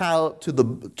want you to tie up to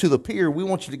the pier. We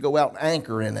want you to go out and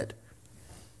anchor in it.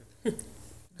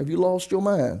 Have you lost your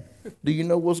mind? Do you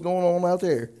know what's going on out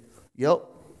there? Yep.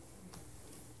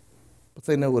 But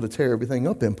they know what to tear everything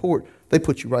up in port. They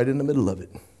put you right in the middle of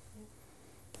it.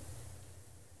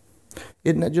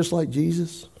 Isn't that just like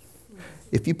Jesus?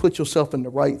 If you put yourself in the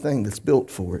right thing that's built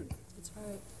for it, That's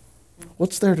right.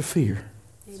 what's there to fear?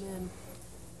 Amen.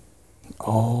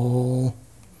 Oh,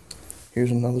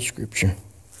 here's another scripture.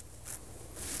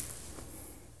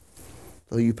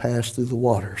 Though you pass through the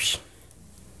waters,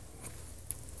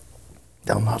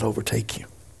 they'll not overtake you.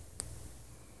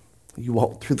 You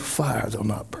walk through the fire, they'll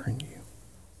not burn you.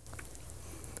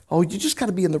 Oh, you just got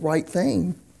to be in the right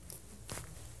thing.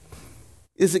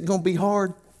 Is it going to be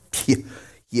hard?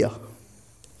 Yeah.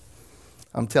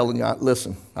 I'm telling you,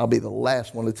 listen, I'll be the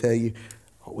last one to tell you,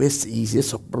 oh, it's easy,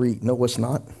 it's a breeze. No, it's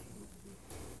not.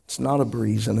 It's not a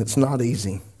breeze, and it's not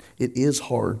easy. It is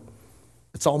hard.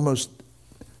 It's almost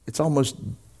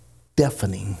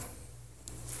deafening.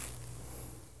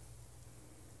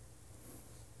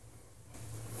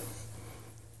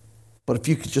 But if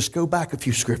you could just go back a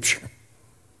few scripture,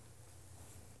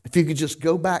 if you could just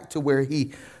go back to where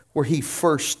he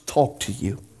first talked to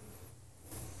you.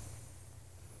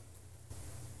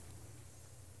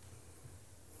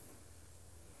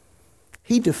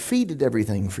 He defeated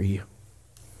everything for you.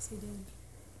 Yes, he did.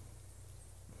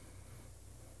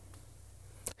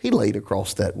 He laid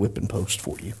across that whipping post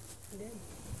for you. He did.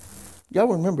 Y'all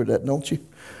remember that, don't you?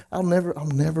 I'll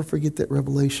never forget that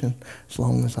revelation as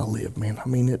long as I live, man. I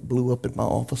mean, it blew up in my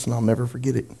office, and I'll never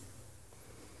forget it.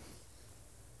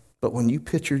 But when you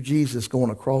picture Jesus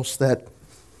going across that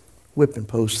whipping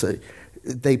post,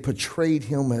 they portrayed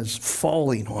him as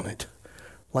falling on it,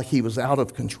 like he was out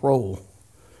of control.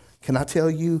 Can I tell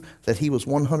you that he was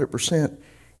 100%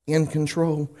 in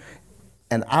control?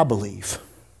 And I believe.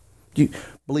 You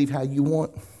believe how you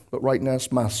want, but right now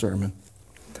it's my sermon.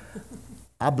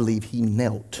 I believe he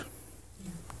knelt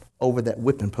over that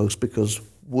whipping post because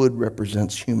wood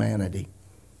represents humanity.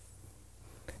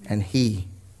 And he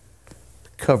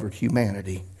covered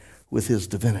humanity with his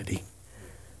divinity.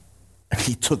 And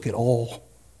he took it all.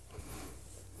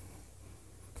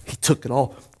 He took it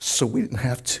all so we didn't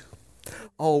have to.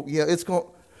 Oh, yeah, it's going,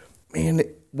 man,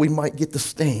 we might get the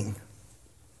sting.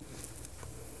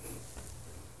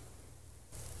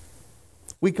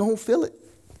 We going to feel it.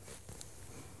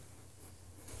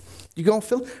 You going to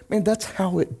feel it? Man, that's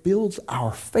how it builds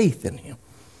our faith in him.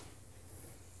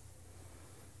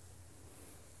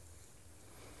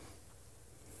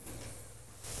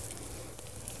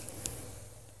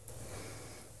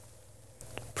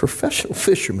 Professional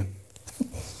fishermen.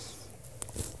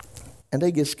 And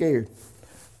they get scared.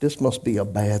 This must be a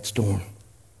bad storm.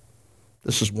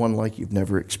 This is one like you've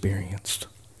never experienced.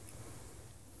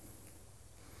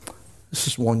 This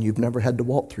is one you've never had to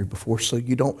walk through before, so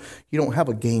you don't have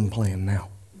a game plan now.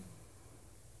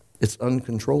 It's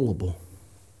uncontrollable.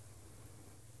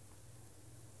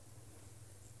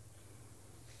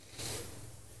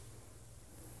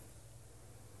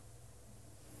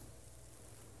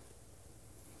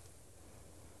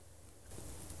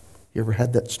 You ever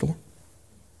had that storm?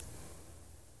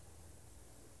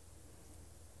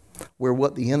 Where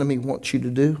what the enemy wants you to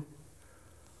do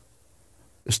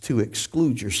is to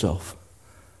exclude yourself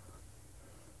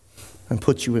and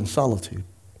put you in solitude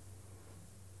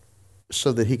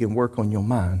so that he can work on your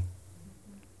mind,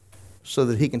 so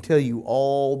that he can tell you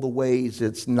all the ways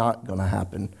it's not going to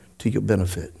happen to your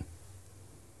benefit.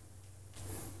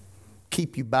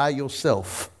 Keep you by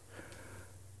yourself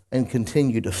and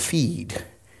continue to feed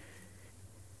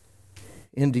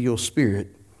into your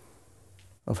spirit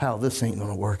of how this ain't going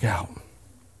to work out.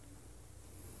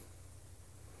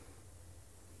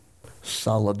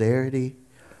 Solidarity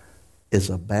is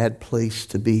a bad place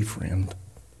to be, friend.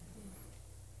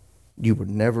 You were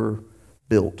never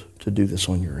built to do this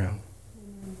on your own.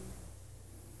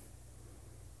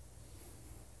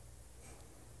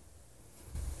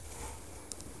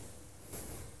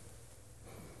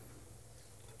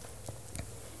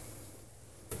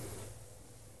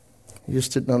 You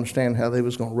just didn't understand how they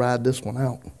was going to ride this one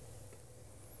out.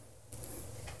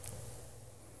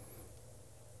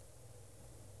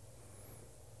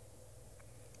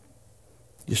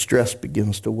 Your stress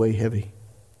begins to weigh heavy.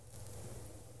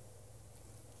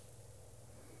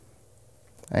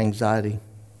 Anxiety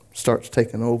starts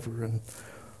taking over, and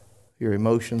Your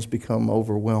emotions become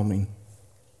overwhelming.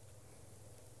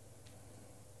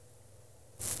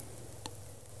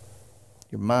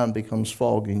 Your mind becomes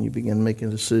foggy and you begin making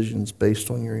decisions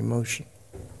based on your emotion.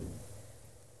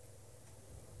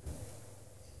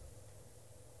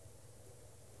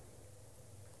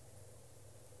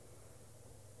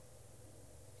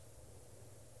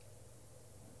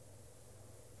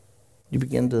 You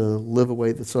begin to live a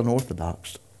way that's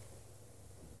unorthodox.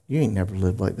 You ain't never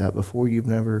lived like that before. You've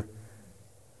never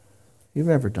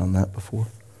done that before.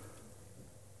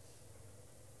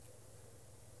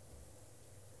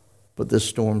 But this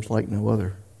storm's like no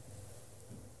other.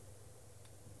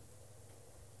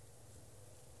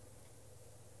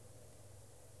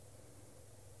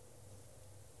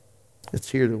 It's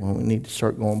here that when we need to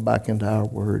start going back into our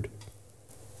word.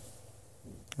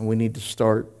 And we need to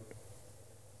start,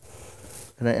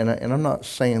 and I'm not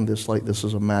saying this like this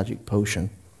is a magic potion.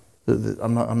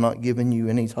 I'm not giving you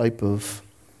any type of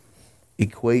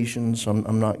equations.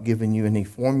 I'm not giving you any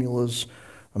formulas.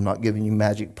 I'm not giving you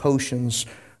magic potions.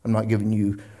 I'm not giving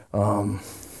you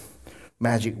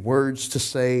magic words to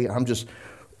say. I'm just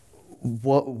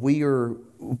what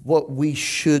we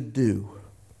should do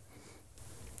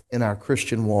in our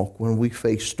Christian walk when we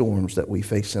face storms that we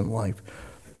face in life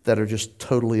that are just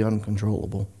totally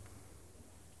uncontrollable.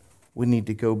 We need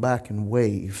to go back and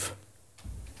wave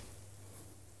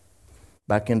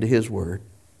back into His Word.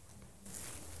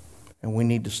 And we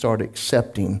need to start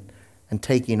accepting and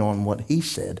taking on what He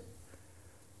said.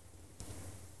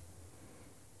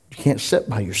 You can't sit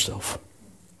by yourself.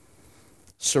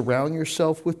 Surround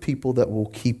yourself with people that will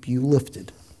keep you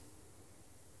lifted.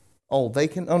 Oh, they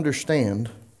can understand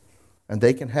and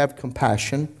they can have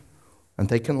compassion and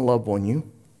they can love on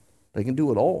you. They can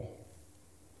do it all.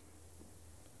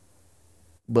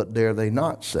 But dare they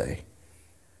not say,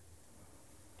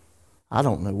 I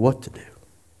don't know what to do.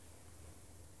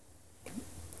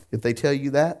 If they tell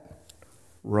you that,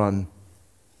 run.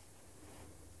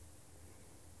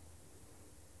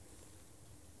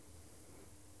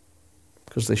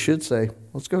 Because they should say,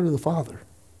 let's go to the Father.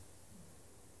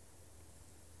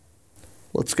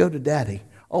 Let's go to Daddy.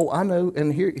 Oh, I know,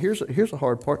 and here's a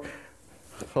hard part.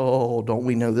 Oh, don't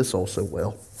we know this all so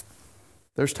well?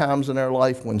 There's times in our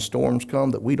life when storms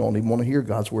come that we don't even want to hear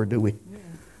God's word, do we?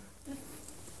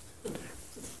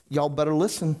 Y'all better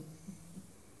listen.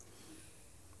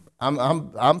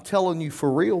 I'm telling you for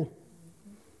real.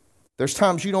 There's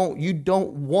times you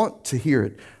don't want to hear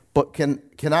it. But can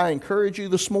I encourage you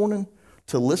this morning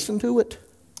to listen to it?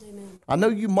 Amen. I know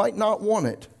you might not want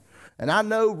it. And I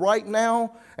know right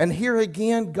now, and here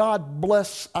again, God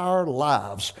bless our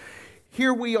lives.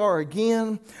 Here we are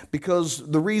again because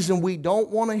the reason we don't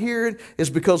want to hear it is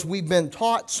because we've been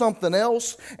taught something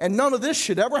else, and none of this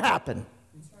should ever happen.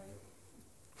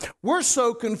 We're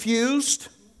so confused.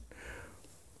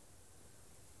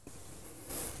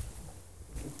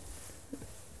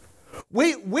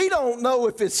 We don't know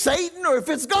if it's Satan or if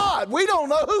it's God. We don't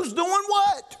know who's doing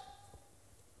what.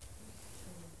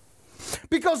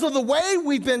 Because of the way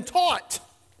we've been taught.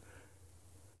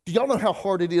 Do y'all know how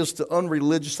hard it is to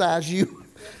unreligiousize you?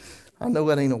 I know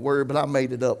that ain't a word, but I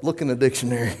made it up. Look in the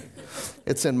dictionary.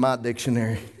 It's in my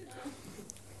dictionary.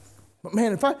 But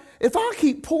man, if I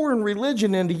keep pouring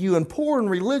religion into you and pouring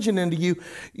religion into you,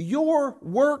 your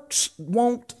works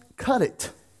won't cut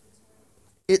it.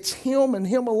 It's Him and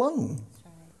Him alone.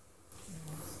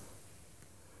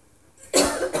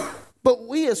 But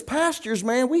we as pastors,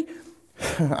 man,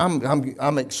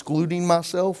 I'm excluding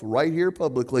myself right here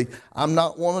publicly. I'm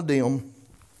not one of them.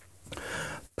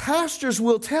 Pastors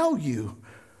will tell you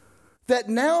that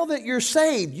now that you're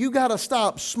saved, you got to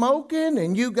stop smoking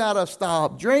and you got to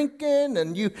stop drinking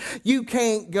and you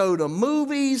can't go to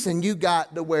movies and you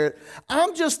got to wear it.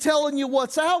 I'm just telling you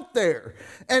what's out there.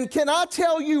 And can I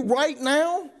tell you right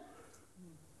now,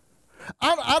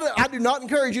 I do not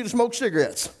encourage you to smoke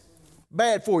cigarettes.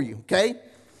 Bad for you, okay?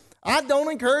 I don't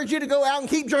encourage you to go out and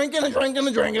keep drinking and drinking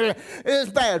and drinking.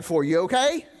 It's bad for you,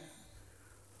 okay?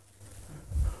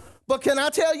 But can I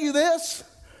tell you this?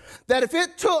 That if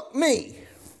it took me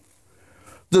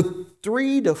the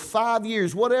 3 to 5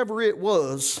 years, whatever it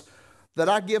was, that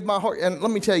I give my heart, and let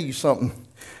me tell you something.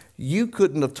 You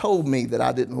couldn't have told me that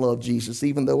I didn't love Jesus,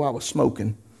 even though I was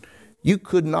smoking. You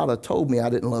could not have told me I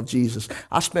didn't love Jesus.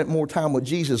 I spent more time with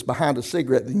Jesus behind a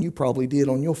cigarette than you probably did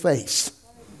on your face.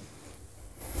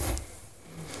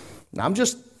 I'm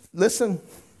just, listen.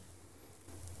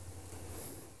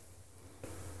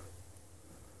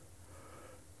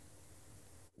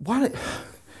 Why?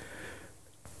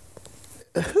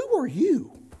 Who are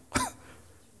you?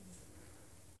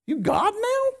 You God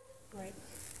now? Right.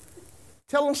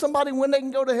 Telling somebody when they can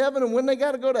go to heaven and when they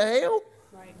got to go to hell?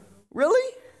 Right.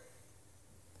 Really?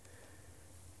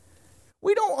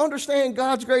 We don't understand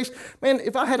God's grace. Man,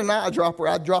 if I had an eyedropper,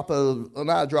 I'd drop an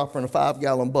eyedropper in a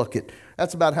 5-gallon bucket.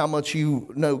 That's about how much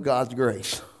you know God's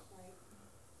grace.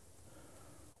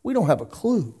 We don't have a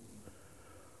clue.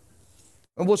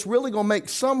 And what's really going to make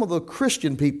some of the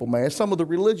Christian people mad, some of the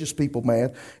religious people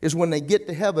mad, is when they get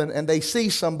to heaven and they see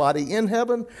somebody in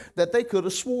heaven that they could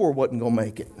have swore wasn't going to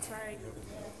make it. That's right.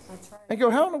 That's right. They go,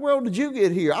 how in the world did you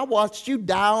get here? I watched you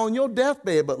die on your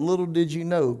deathbed, but little did you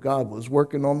know God was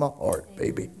working on the heart,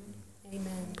 baby.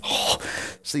 Amen. Oh,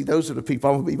 see, those are the people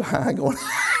I'm going to be behind going,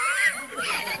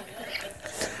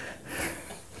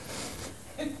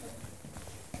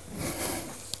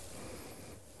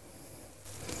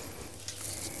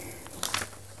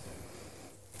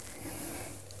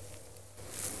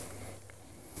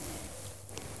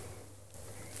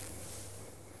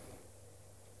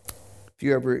 if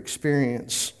you ever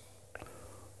experience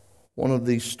one of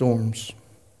these storms,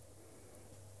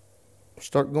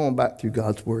 start going back through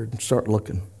God's Word and start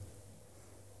looking.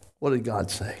 What did God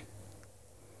say?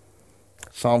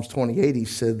 Psalms 28, he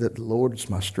said that the Lord is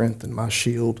my strength and my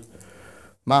shield.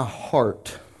 My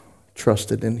heart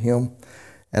trusted in him,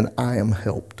 and I am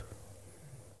helped.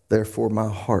 Therefore my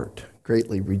heart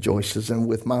greatly rejoices, and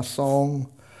with my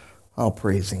song I'll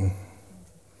praise him.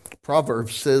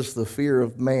 Proverbs says the fear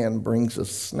of man brings a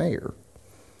snare,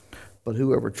 but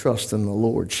whoever trusts in the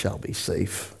Lord shall be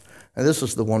safe. And this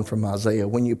is the one from Isaiah.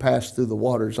 When you pass through the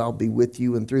waters, I'll be with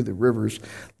you, and through the rivers,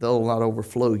 they'll not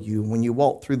overflow you. When you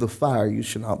walk through the fire, you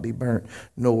shall not be burnt,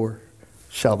 nor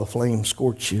shall the flame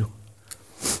scorch you.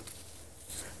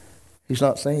 He's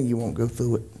not saying you won't go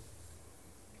through it.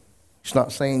 He's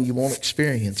not saying you won't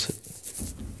experience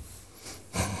it.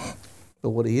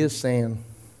 But what he is saying,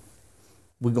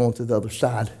 we're going to the other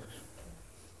side.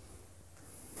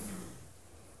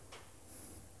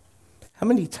 How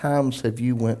many times have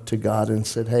you went to God and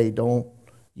said, hey, don't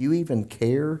you even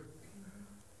care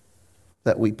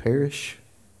that we perish?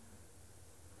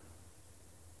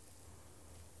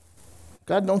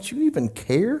 God, don't you even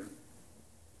care?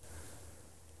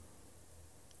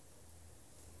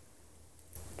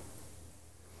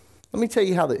 Let me tell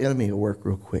you how the enemy will work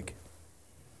real quick.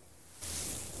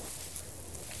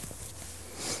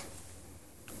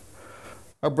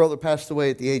 Our brother passed away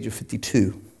at the age of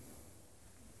 52.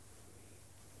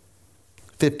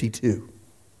 52.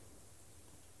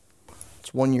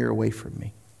 It's 1 year away from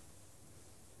me.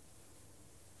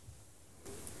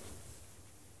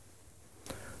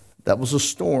 That was a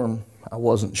storm I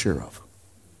wasn't sure of.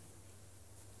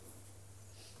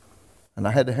 And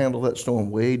I had to handle that storm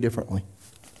way differently.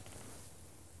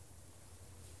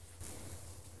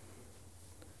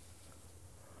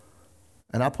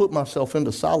 And I put myself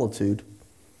into solitude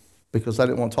because I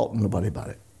didn't want to talk to nobody about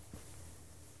it.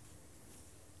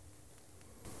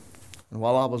 And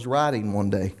while I was writing one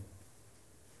day,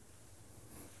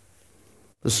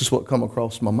 this is what come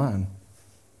across my mind.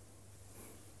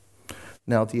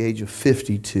 Now at the age of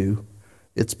 52,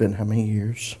 it's been how many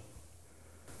years?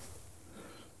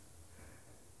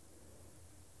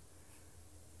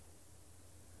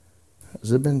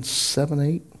 Has it been 7,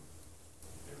 8?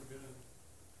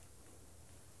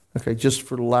 Okay, just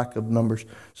for the lack of numbers.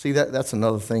 See, that's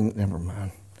another thing. Never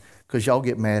mind. Because y'all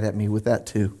get mad at me with that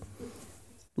too.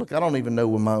 Look, I don't even know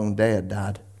when my own dad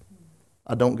died.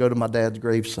 I don't go to my dad's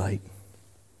gravesite.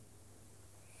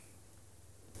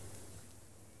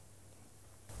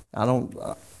 I don't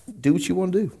do what you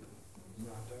want to do.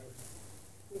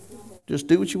 Just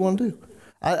do what you want to do.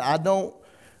 I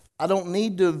don't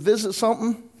need to visit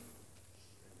something.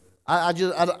 I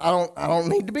don't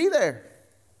need to be there.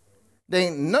 There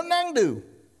ain't nothing I can do.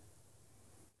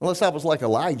 Unless I was like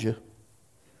Elijah.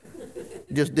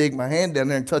 Just dig my hand down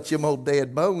there and touch them old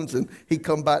dead bones, and he'd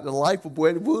come back to life. It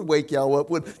would wake y'all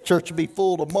up. Church would be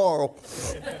full tomorrow.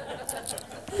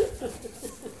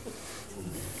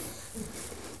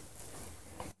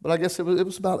 But I guess it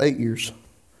was about 8 years.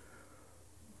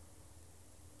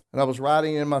 And I was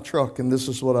riding in my truck, and this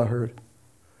is what I heard.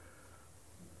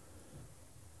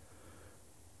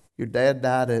 Your dad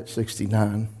died at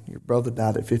 69. Your brother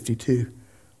died at 52.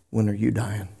 When are you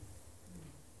dying?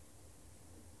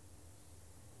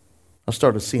 I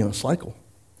started seeing a cycle.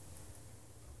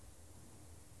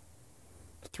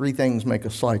 3 things make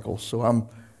a cycle. So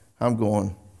I'm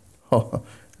going, oh,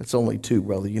 it's only 2,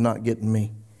 brother. You're not getting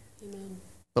me. Amen.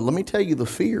 But let me tell you the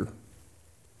fear.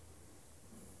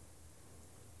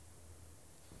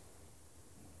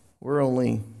 We're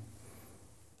only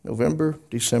November,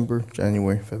 December,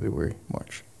 January, February,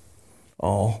 March.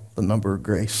 All the number of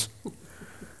grace.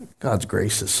 God's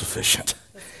grace is sufficient.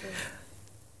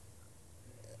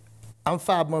 I'm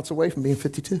 5 months away from being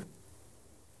 52.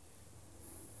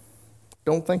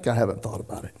 Don't think I haven't thought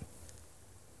about it.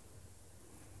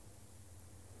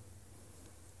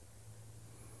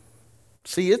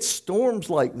 See, it's storms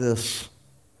like this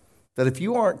that if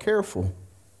you aren't careful,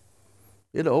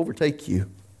 it'll overtake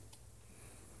you.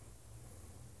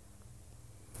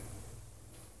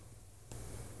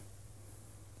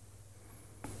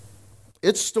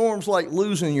 It's storms like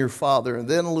losing your father and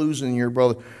then losing your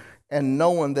brother and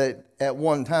knowing that at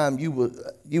one time you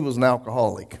was an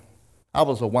alcoholic. I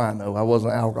was a wino. I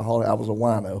wasn't an alcoholic. I was a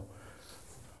wino.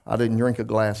 I didn't drink a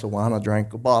glass of wine. I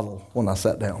drank a bottle when I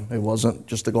sat down. It wasn't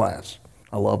just a glass.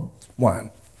 I love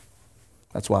wine.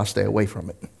 That's why I stay away from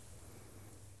it.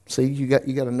 See, you got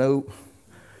to know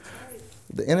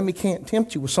the enemy can't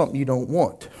tempt you with something you don't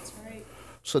want. That's right.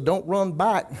 So don't run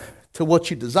back to what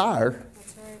you desire.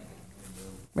 That's right.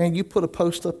 Man, you put a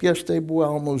post up yesterday, boy, I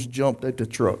almost jumped at the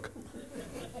truck.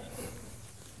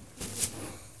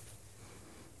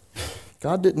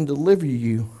 God didn't deliver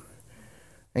you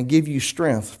and give you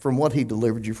strength from what he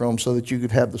delivered you from so that you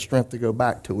could have the strength to go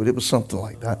back to it. It was something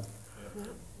like that.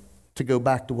 To go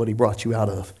back to what he brought you out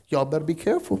of. Y'all better be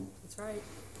careful. That's right.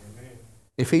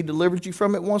 If he delivered you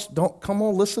from it once, come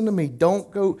on, listen to me. Don't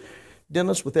go,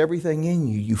 Dennis, with everything in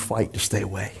you, you fight to stay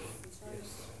away.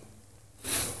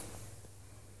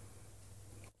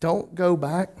 Don't go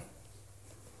back.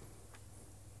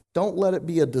 Don't let it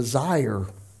be a desire.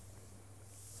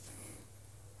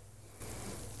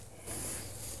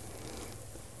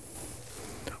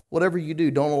 Whatever you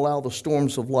do, don't allow the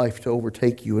storms of life to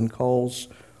overtake you and cause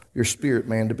your spirit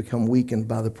man to become weakened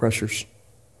by the pressures.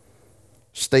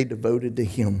 Stay devoted to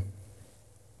him.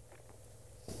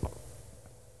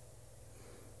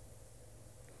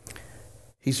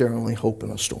 He's our only hope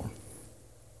in a storm.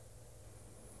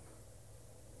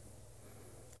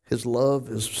 His love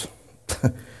is,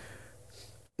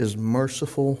 is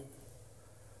merciful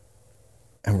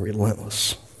and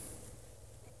relentless.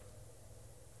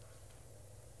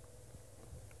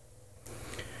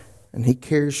 And he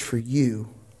cares for you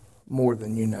more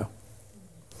than you know.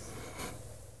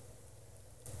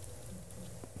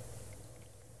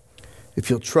 If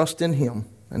you'll trust in him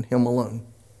and him alone,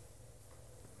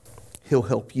 he'll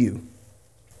help you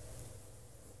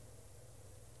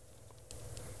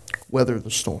weather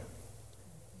the storm.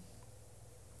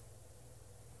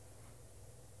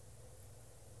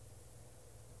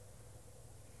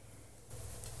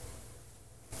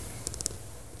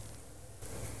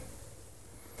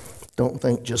 Don't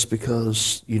think just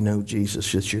because you know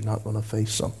Jesus that you're not going to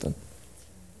face something.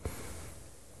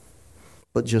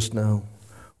 But just know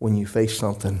when you face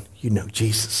something, you know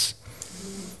Jesus.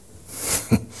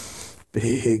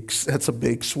 That's a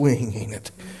big swing, ain't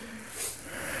it?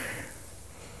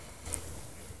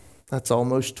 That's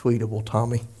almost tweetable,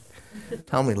 Tommy.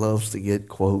 Tommy loves to get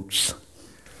quotes.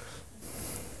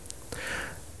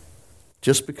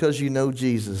 Just because you know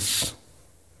Jesus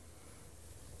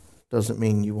doesn't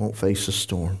mean you won't face a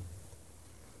storm.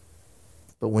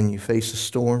 But when you face a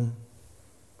storm,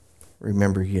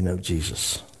 remember you know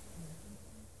Jesus.